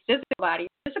 everybody's physical body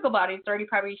has already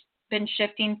probably been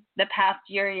shifting the past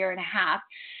year and a half.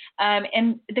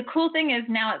 And the cool thing is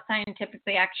now it's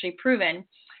scientifically actually proven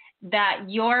that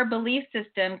your belief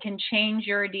system can change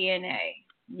your DNA.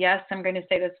 Yes, I'm going to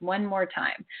say this one more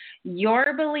time.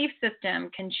 Your belief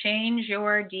system can change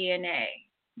your DNA.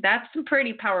 That's some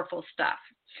pretty powerful stuff.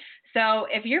 So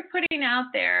if you're putting out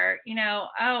there,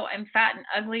 oh, I'm fat and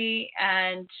ugly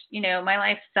and, my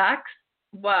life sucks,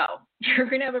 whoa, you're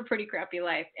going to have a pretty crappy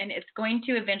life. And it's going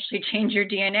to eventually change your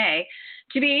DNA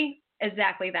to be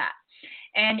exactly that.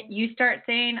 And you start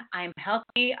saying, I'm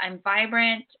healthy, I'm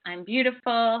vibrant, I'm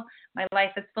beautiful, my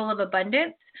life is full of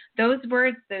abundance. Those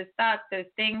words, those thoughts, those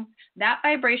things, that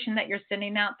vibration that you're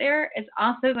sending out there is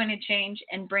also going to change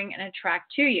and bring and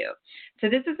attract to you. So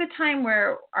this is a time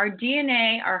where our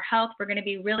DNA, our health, we're going to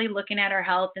be really looking at our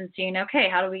health and seeing, okay,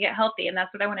 how do we get healthy? And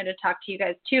that's what I wanted to talk to you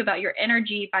guys too about your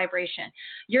energy vibration.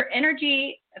 Your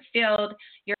energy field,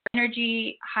 your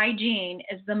energy hygiene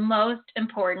is the most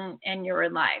important in your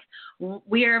life.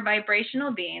 We are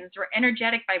vibrational beings. We're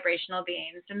energetic vibrational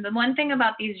beings. And the one thing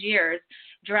about these years,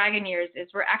 dragon years, is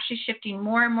we're actually shifting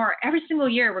more and more. Every single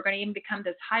year, we're going to even become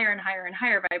this higher and higher and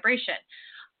higher vibration.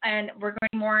 And we're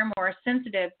going more and more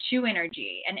sensitive to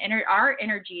energy. And our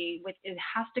energy it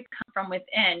has to come from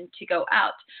within to go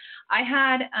out. I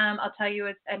had, I'll tell you,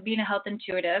 as being a health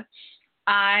intuitive,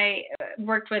 I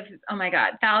worked with, oh my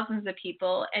God, thousands of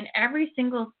people, and every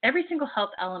single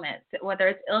health element, whether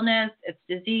it's illness, it's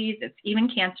disease, it's even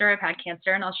cancer. I've had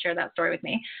cancer, and I'll share that story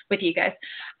with you guys.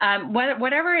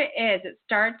 Whatever it is, it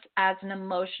starts as an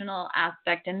emotional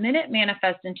aspect, and then it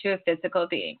manifests into a physical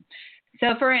being.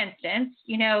 So, for instance,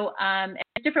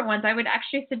 different ones, I would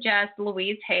actually suggest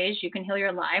Louise Hayes, You Can Heal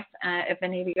Your Life. If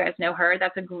any of you guys know her,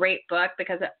 that's a great book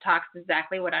because it talks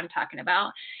exactly what I'm talking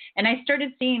about. And I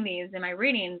started seeing these in my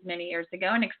readings many years ago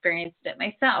and experienced it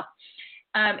myself.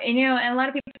 And a lot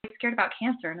of people are scared about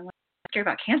cancer. And I'm like, scared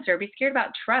about cancer, be scared about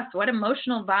trust. What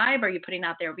emotional vibe are you putting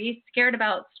out there? Be scared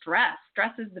about stress.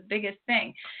 Stress is the biggest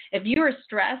thing. If you are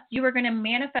stressed, you are going to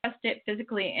manifest it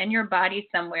physically in your body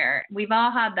somewhere. We've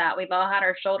all had that. We've all had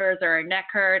our shoulders or our neck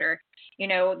hurt or,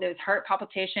 those heart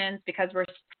palpitations because we're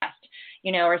stressed,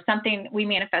 or something we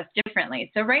manifest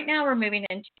differently. So right now we're moving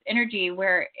into energy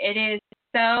where it is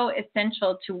so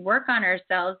essential to work on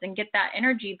ourselves and get that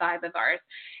energy vibe of ours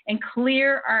and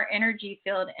clear our energy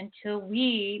field until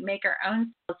we make our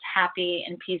own selves happy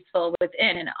and peaceful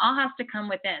within. And it all has to come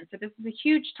within. So this is a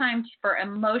huge time for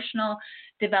emotional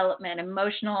development,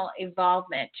 emotional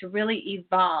evolvement, to really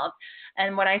evolve.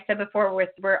 And what I said before,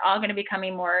 we're all going to be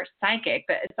becoming more psychic,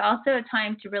 but it's also a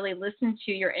time to really listen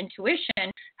to your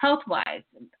intuition health-wise,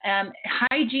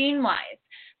 hygiene-wise.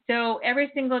 So every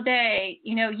single day,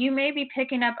 you may be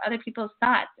picking up other people's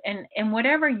thoughts and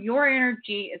whatever your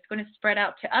energy is going to spread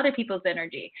out to other people's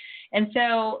energy. And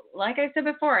so, like I said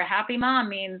before, a happy mom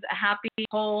means a happy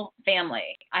whole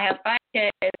family. I have 5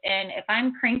 kids, and if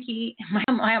I'm cranky,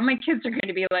 my kids are going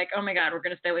to be like, oh my God, we're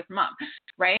going to stay away from mom,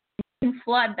 right? You can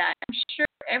flood that. I'm sure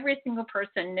every single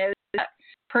person knows that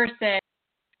person,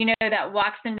 that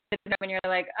walks into the room and you're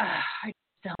like, oh, I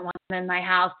just don't want them in my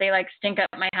house. They stink up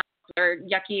my house. Or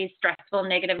yucky, stressful,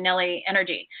 negative Nelly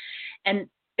energy. And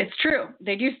it's true.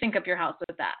 They do stink up your house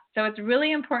with that. So it's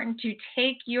really important to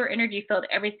take your energy field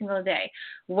every single day.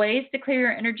 Ways to clear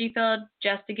your energy field,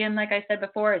 just again, like I said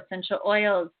before, essential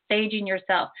oils, saging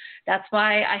yourself. That's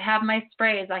why I have my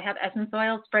sprays. I have essence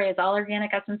oil sprays, all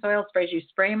organic essence oil sprays. You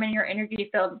spray them in your energy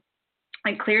field.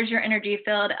 It clears your energy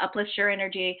field, uplifts your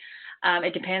energy.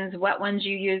 It depends what ones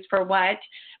you use for what,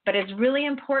 but it's really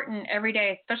important every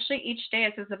day, especially each day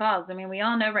as this evolves. I mean, we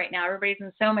all know right now, everybody's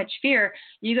in so much fear.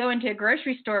 You go into a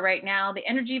grocery store right now, the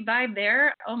energy vibe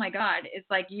there, oh my God, it's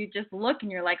like you just look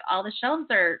and you're like, all the shelves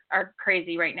are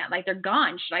crazy right now. Like they're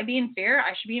gone. Should I be in fear?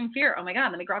 I should be in fear. Oh my God,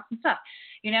 let me grab some stuff.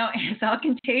 It's all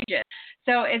contagious.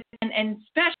 So and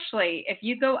especially if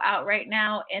you go out right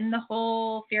now in the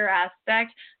whole fear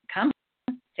aspect, come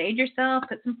sage yourself,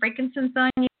 put some frankincense on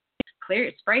you.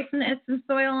 Spray some essence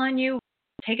oil on you,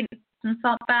 take Epsom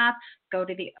salt bath, go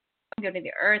to the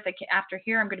earth. After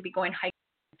here, I'm going to be going hiking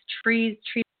with trees.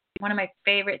 Trees are one of my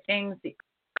favorite things. The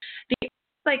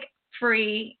like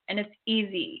free and it's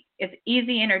easy. It's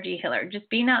easy energy healer. Just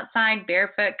being outside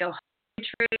barefoot, go hike a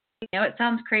tree. I know it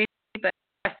sounds crazy, but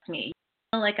trust me, you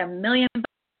feel like $1,000,000,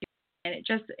 and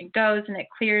it goes and it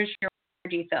clears your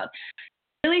energy field.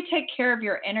 Really take care of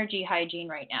your energy hygiene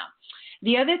right now.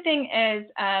 The other thing is,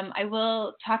 I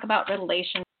will talk about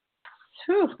relationships.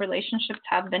 Relationships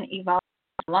have been evolving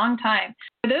for a long time.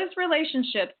 For those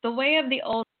relationships, the way of the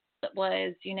old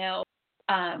was,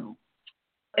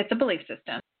 it's a belief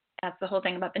system. That's the whole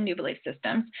thing about the new belief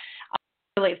systems.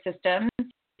 Belief systems,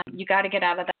 you got to get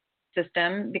out of that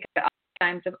system because all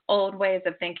kinds of old ways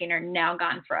of thinking are now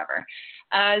gone forever.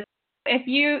 If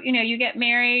you get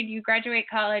married, you graduate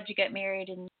college, you get married,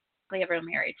 and you're ever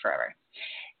married forever.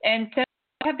 And so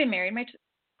I have been married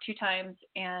 2 times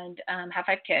and have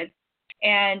 5 kids.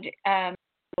 And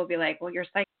we'll be like, well, you're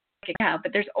psychic now,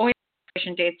 but there's always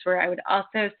expiration dates where I would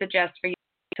also suggest for you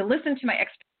to listen to my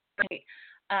expiration date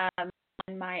on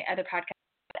my other podcast.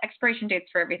 Expiration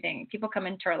dates for everything. People come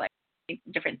into our life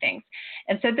different things,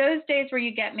 and so those days where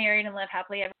you get married and live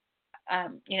happily ever,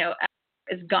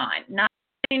 is gone. Not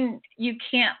saying you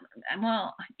can't.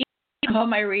 Well, all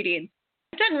my readings.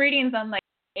 I've done readings on like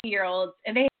 8-year-olds,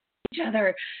 and they hate each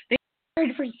other. They've been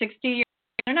married for 60 years.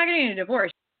 They're not getting a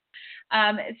divorce.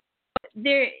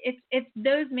 It's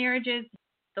those marriages.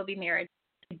 They'll be married.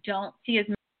 I don't see as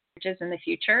many marriages in the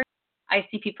future. I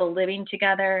see people living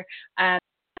together,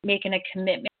 making a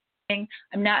commitment. I'm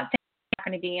not saying there's not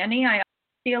going to be any. I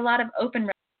see a lot of open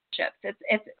relationships.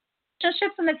 It's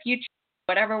relationships in the future,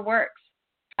 whatever works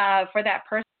for that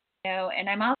person. And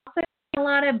I'm also seeing a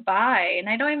lot of bi, and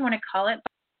I don't even want to call it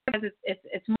bi because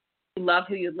it's more you love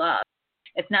who you love.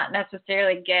 It's not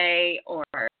necessarily gay or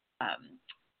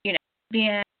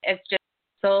being. It's just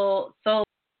soul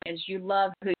is you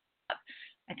love who you love.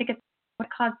 I think it's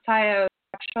what's called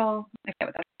psychosexual. I forget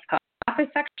what that's called.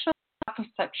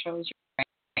 Aposexual is your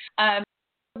brain.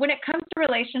 When it comes to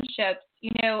relationships,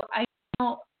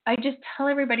 I just tell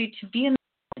everybody to be in the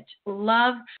moment.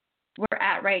 Love where we're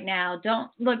at right now.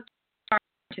 Don't look far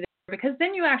into the because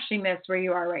then you actually miss where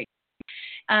you are right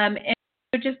now. And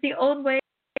so just the old way,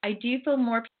 I do feel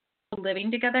more people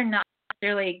living together, not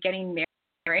necessarily getting married.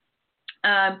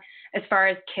 As far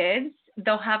as kids,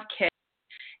 they'll have kids.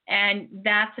 And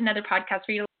that's another podcast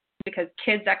for you to listen to because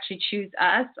kids actually choose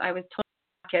us. I was told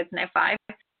kids and I have 5.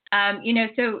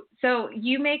 So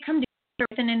you may come to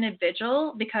with an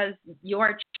individual because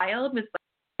your child was like,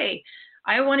 hey,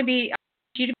 I want you to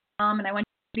be mom and I want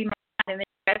you to be my dad, and then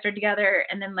you guys are together,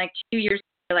 and then like 2 years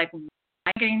you're like, why am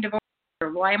I getting divorced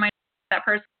or why am I that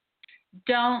person?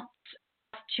 Don't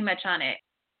focus too much on it.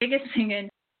 The biggest thing in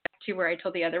to where I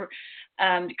told the other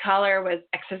caller was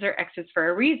exes are exes for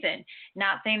a reason.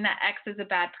 Not saying that X is a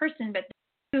bad person, but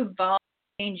the more you evolve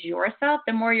and change yourself,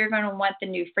 the more you're going to want the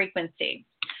new frequency.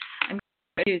 I'm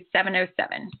going to do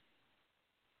 707.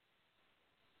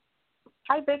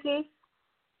 Hi, Vicki.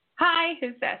 Hi,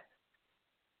 who's this?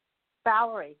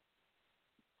 Valerie.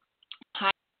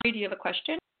 Hi, do you have a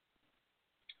question?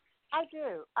 I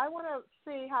do. I want to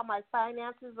see how my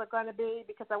finances are going to be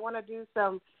because I want to do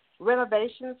some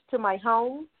renovations to my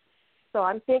home. So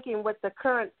I'm thinking with the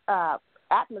current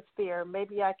atmosphere,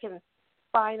 maybe I can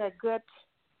find a good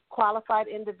qualified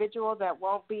individual that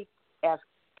won't be as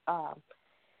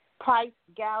price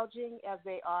gouging as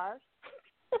they are.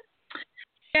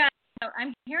 Yeah, so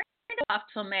I'm hearing it off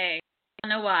till May. I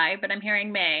don't know why, but I'm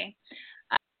hearing May.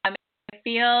 I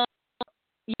feel,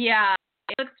 it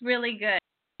looks really good.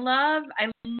 I love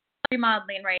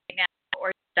remodeling right now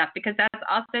or stuff because that's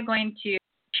also going to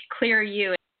clear you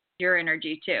and your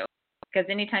energy too. Because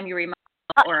anytime you remodel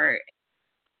or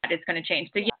it's going to change.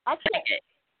 So yeah,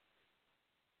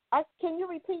 can you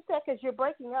repeat that because you're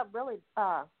breaking up really?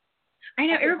 I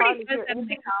know everybody says that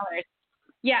to callers.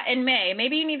 Yeah, in May.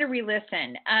 Maybe you need to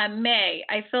re-listen. May.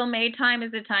 I feel May time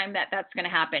is the time that's going to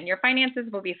happen. Your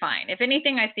finances will be fine. If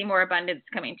anything, I see more abundance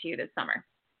coming to you this summer.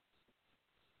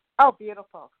 Oh,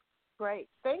 beautiful. Great.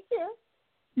 Thank you.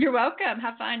 You're welcome.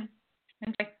 Have fun.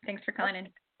 Enjoy. Thanks for calling in.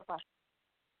 Bye.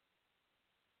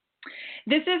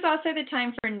 This is also the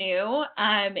time for new,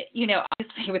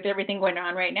 obviously with everything going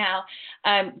on right now,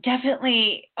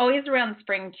 definitely always around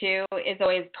spring too is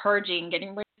always purging, getting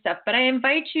rid of stuff. But I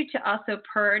invite you to also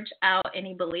purge out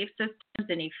any belief systems,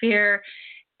 any fear,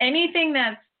 anything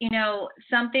that's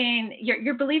something,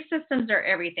 your belief systems are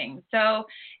everything. So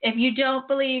if you don't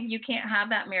believe you can't have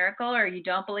that miracle, or you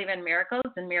don't believe in miracles,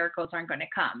 then miracles aren't going to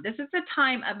come. This is a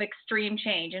time of extreme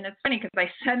change. And it's funny because I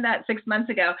said that 6 months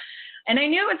ago and I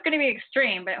knew it was going to be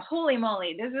extreme, but holy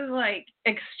moly, this is like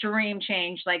extreme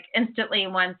change. Like instantly,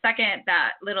 1 second,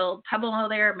 that little pebble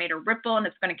there made a ripple, and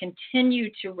it's going to continue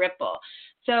to ripple.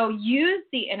 So use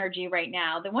the energy right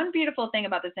now. The one beautiful thing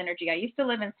about this energy, I used to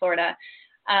live in Florida.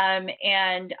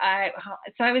 And I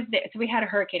was there. So we had a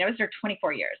hurricane. I was there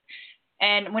 24 years.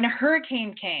 And when a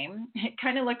hurricane came, it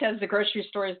kind of looked as the grocery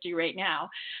stores do right now.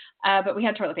 But we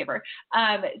had toilet paper.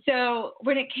 So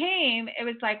when it came, it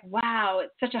was like, wow,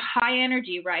 it's such a high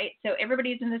energy, right? So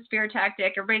everybody's in this fear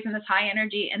tactic, everybody's in this high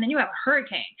energy, and then you have a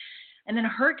hurricane. And then a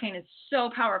hurricane is so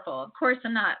powerful. Of course,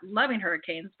 I'm not loving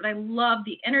hurricanes, but I love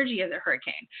the energy of the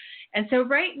hurricane. And so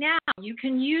right now, you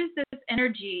can use this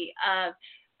energy of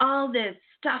all this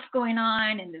stuff going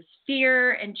on and this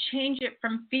fear, and change it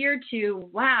from fear to,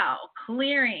 wow,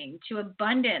 clearing, to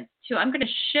abundance, to I'm going to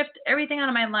shift everything out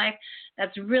of my life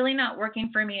that's really not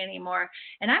working for me anymore.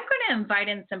 And I'm going to invite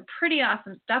in some pretty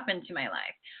awesome stuff into my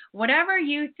life. Whatever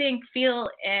you think, feel,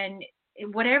 and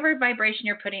whatever vibration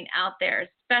you're putting out there,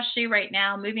 especially right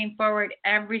now, moving forward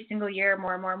every single year,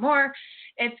 more and more and more,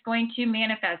 it's going to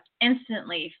manifest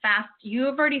instantly, fast. You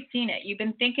have already seen it. You've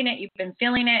been thinking it. You've been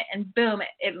feeling it, and boom,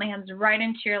 it lands right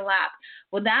into your lap.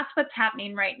 Well, that's what's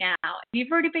happening right now. You've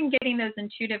already been getting those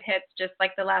intuitive hits, just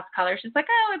like the last caller. She's like,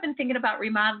 oh, I've been thinking about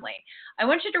remodeling. I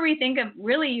want you to rethink of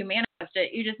really you manifest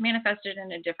it. You just manifested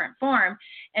in a different form.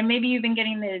 And maybe you've been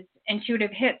getting these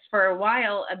intuitive hits for a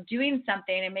while of doing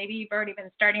something, and maybe you've already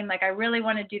been starting, like, I really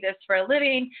want to do this for a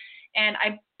living. And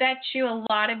I bet you a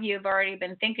lot of you have already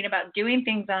been thinking about doing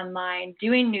things online,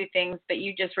 doing new things, but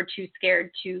you just were too scared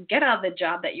to get out of the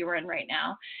job that you were in right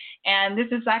now. And this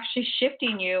is actually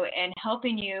shifting you and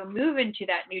helping you move into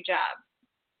that new job.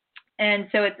 And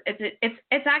so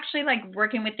it's actually like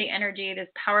working with the energy, this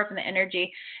power from the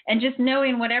energy, and just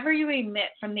knowing whatever you emit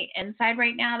from the inside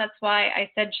right now. That's why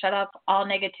I said shut up all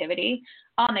negativity.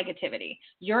 All negativity.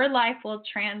 Your life will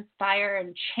transpire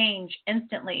and change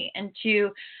instantly into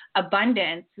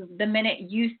abundance the minute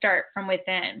you start from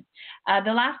within.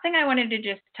 The last thing I wanted to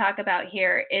just talk about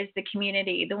here is the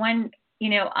community. The one,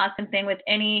 awesome thing with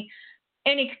any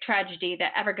tragedy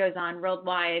that ever goes on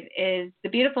worldwide is the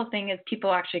beautiful thing is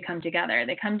people actually come together.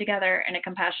 They come together in a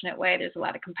compassionate way. There's a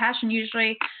lot of compassion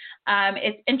usually.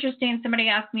 It's interesting. Somebody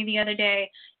asked me the other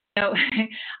day,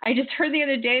 I just heard the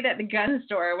other day that the gun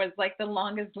store was like the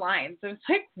longest line. So it's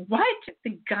like, what?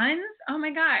 The guns? Oh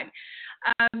my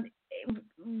God.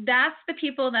 That's the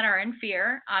people that are in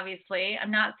fear, obviously.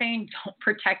 I'm not saying don't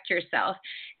protect yourself.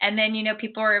 And then,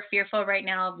 people are fearful right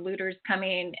now of looters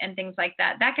coming and things like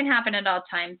that. That can happen at all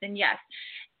times. And yes,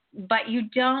 but you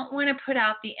don't want to put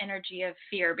out the energy of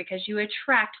fear, because you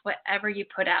attract whatever you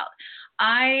put out.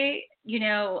 I'm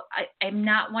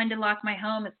not one to lock my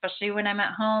home, especially when I'm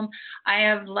at home. I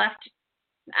have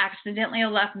accidentally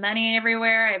left money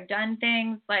everywhere. I've done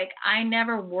things like I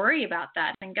never worry about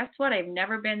that. And guess what? I've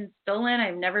never been stolen.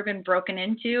 I've never been broken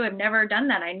into. I've never done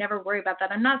that. I never worry about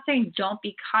that. I'm not saying don't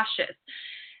be cautious.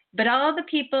 But all the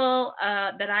people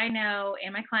that I know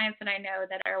and my clients that I know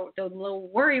that are the little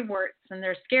worry warts, and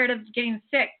they're scared of getting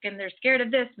sick, and they're scared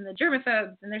of this, and the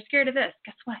germaphobes, and they're scared of this,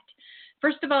 guess what?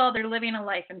 First of all, they're living a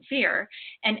life in fear,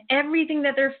 and everything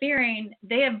that they're fearing,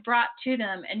 they have brought to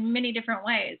them in many different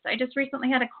ways. I just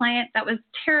recently had a client that was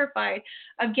terrified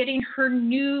of getting her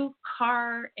new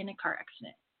car in a car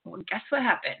accident. Well, guess what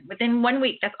happened? Within 1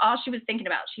 week, that's all she was thinking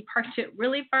about. She parked it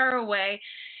really far away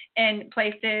in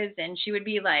places, and she would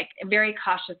be like very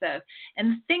cautious of.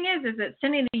 And the thing is it's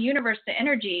sending the universe the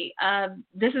energy of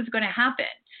this is going to happen.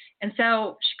 And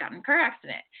so she got in a car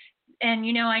accident. And,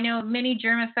 I know many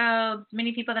germaphobes,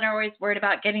 many people that are always worried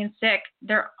about getting sick,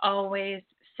 they're always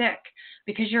sick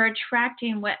because you're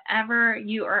attracting whatever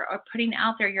you are putting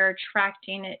out there. You're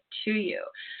attracting it to you.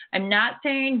 I'm not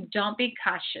saying don't be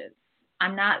cautious.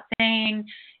 I'm not saying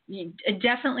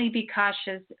definitely be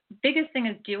cautious. Biggest thing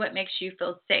is do what makes you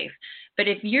feel safe. But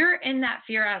if you're in that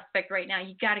fear aspect right now,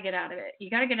 you got to get out of it. You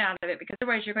got to get out of it, because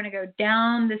otherwise you're going to go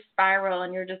down this spiral,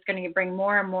 and you're just going to bring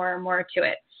more and more and more to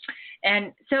it.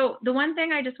 And so the one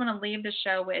thing I just want to leave the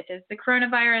show with is the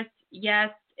coronavirus. Yes,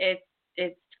 it's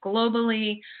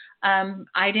globally.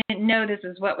 I didn't know this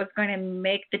is what was going to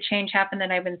make the change happen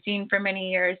that I've been seeing for many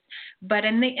years. But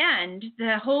in the end,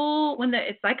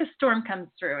 it's like a storm comes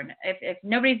through, and if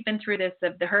nobody's been through this,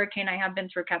 the hurricane, I have been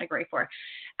through Category 4.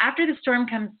 After the storm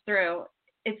comes through,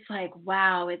 it's like,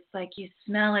 wow, it's like you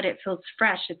smell it. It feels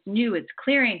fresh. It's new. It's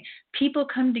clearing. People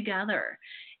come together.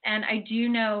 And I do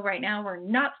know right now we're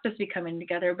not supposed to be coming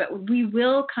together, but we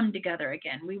will come together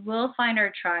again. We will find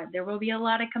our tribe. There will be a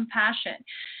lot of compassion.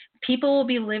 People will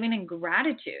be living in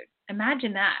gratitude.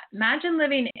 Imagine that. Imagine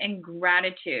living in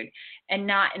gratitude and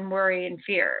not in worry and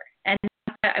fear. And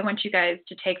I want you guys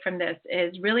to take from this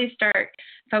is really start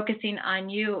focusing on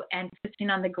you and focusing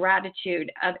on the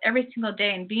gratitude of every single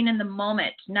day and being in the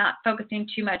moment, not focusing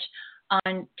too much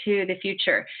on to the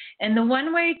future. And the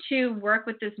one way to work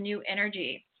with this new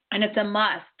energy, and it's a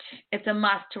must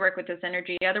to work with this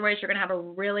energy, otherwise you're going to have a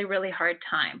really, really hard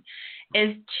time,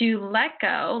 is to let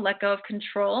go of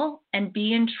control and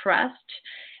be in trust.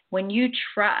 When you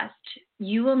trust,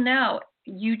 you will know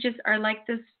you just are like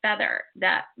this feather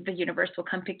that the universe will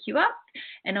come pick you up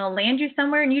and it'll land you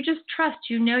somewhere, and you just trust.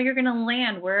 You know you're going to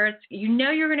land where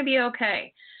you're going to be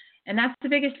okay. And that's the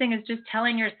biggest thing, is just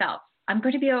telling yourself, I'm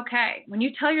going to be okay. When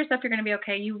you tell yourself you're going to be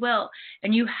okay, you will.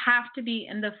 And you have to be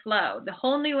in the flow. The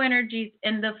whole new energy is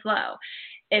in the flow.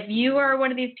 If you are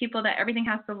one of these people that everything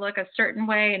has to look a certain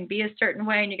way and be a certain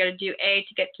way, and you got to do A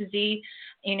to get to Z,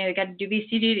 you got to do B,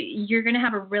 C, D, you're going to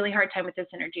have a really hard time with this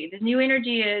energy. The new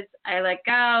energy is I let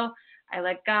go, I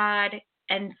let God,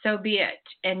 and so be it.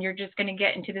 And you're just going to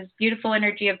get into this beautiful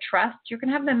energy of trust. You're going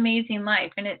to have an amazing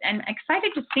life. And I'm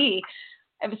excited to see.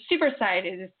 I was super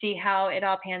excited to see how it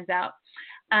all pans out.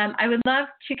 I would love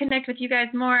to connect with you guys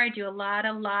more. I do a lot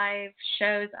of live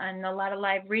shows and a lot of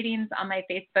live readings on my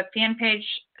Facebook fan page.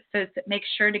 So make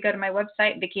sure to go to my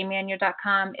website,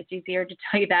 VickiEmanuel.com. It's easier to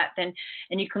tell you that and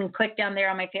you can click down there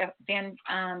on my fan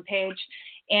page.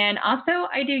 And also,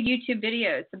 I do YouTube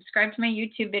videos. Subscribe to my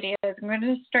YouTube videos. I'm going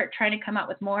to start trying to come out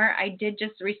with more. I did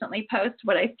just recently post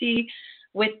what I see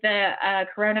with the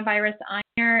coronavirus on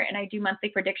here, and I do monthly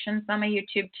predictions on my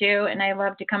YouTube too, and I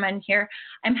love to come in here.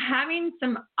 I'm having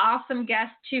some awesome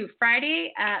guests too.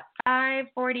 Friday at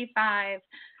 5:45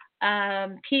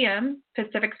 p.m.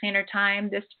 Pacific Standard Time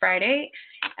this Friday.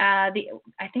 I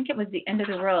think it was the end of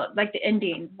the world, like the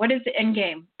ending. What is the end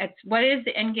game? What is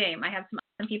the end game? I have some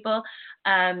awesome people.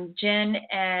 Jen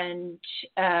and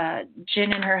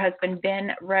her husband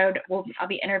Ben Rode. I'll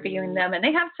be interviewing them, and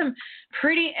they have some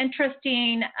pretty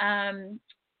interesting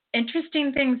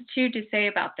things too to say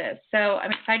about this. So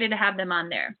I'm excited to have them on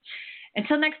there.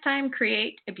 Until next time,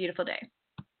 create a beautiful day.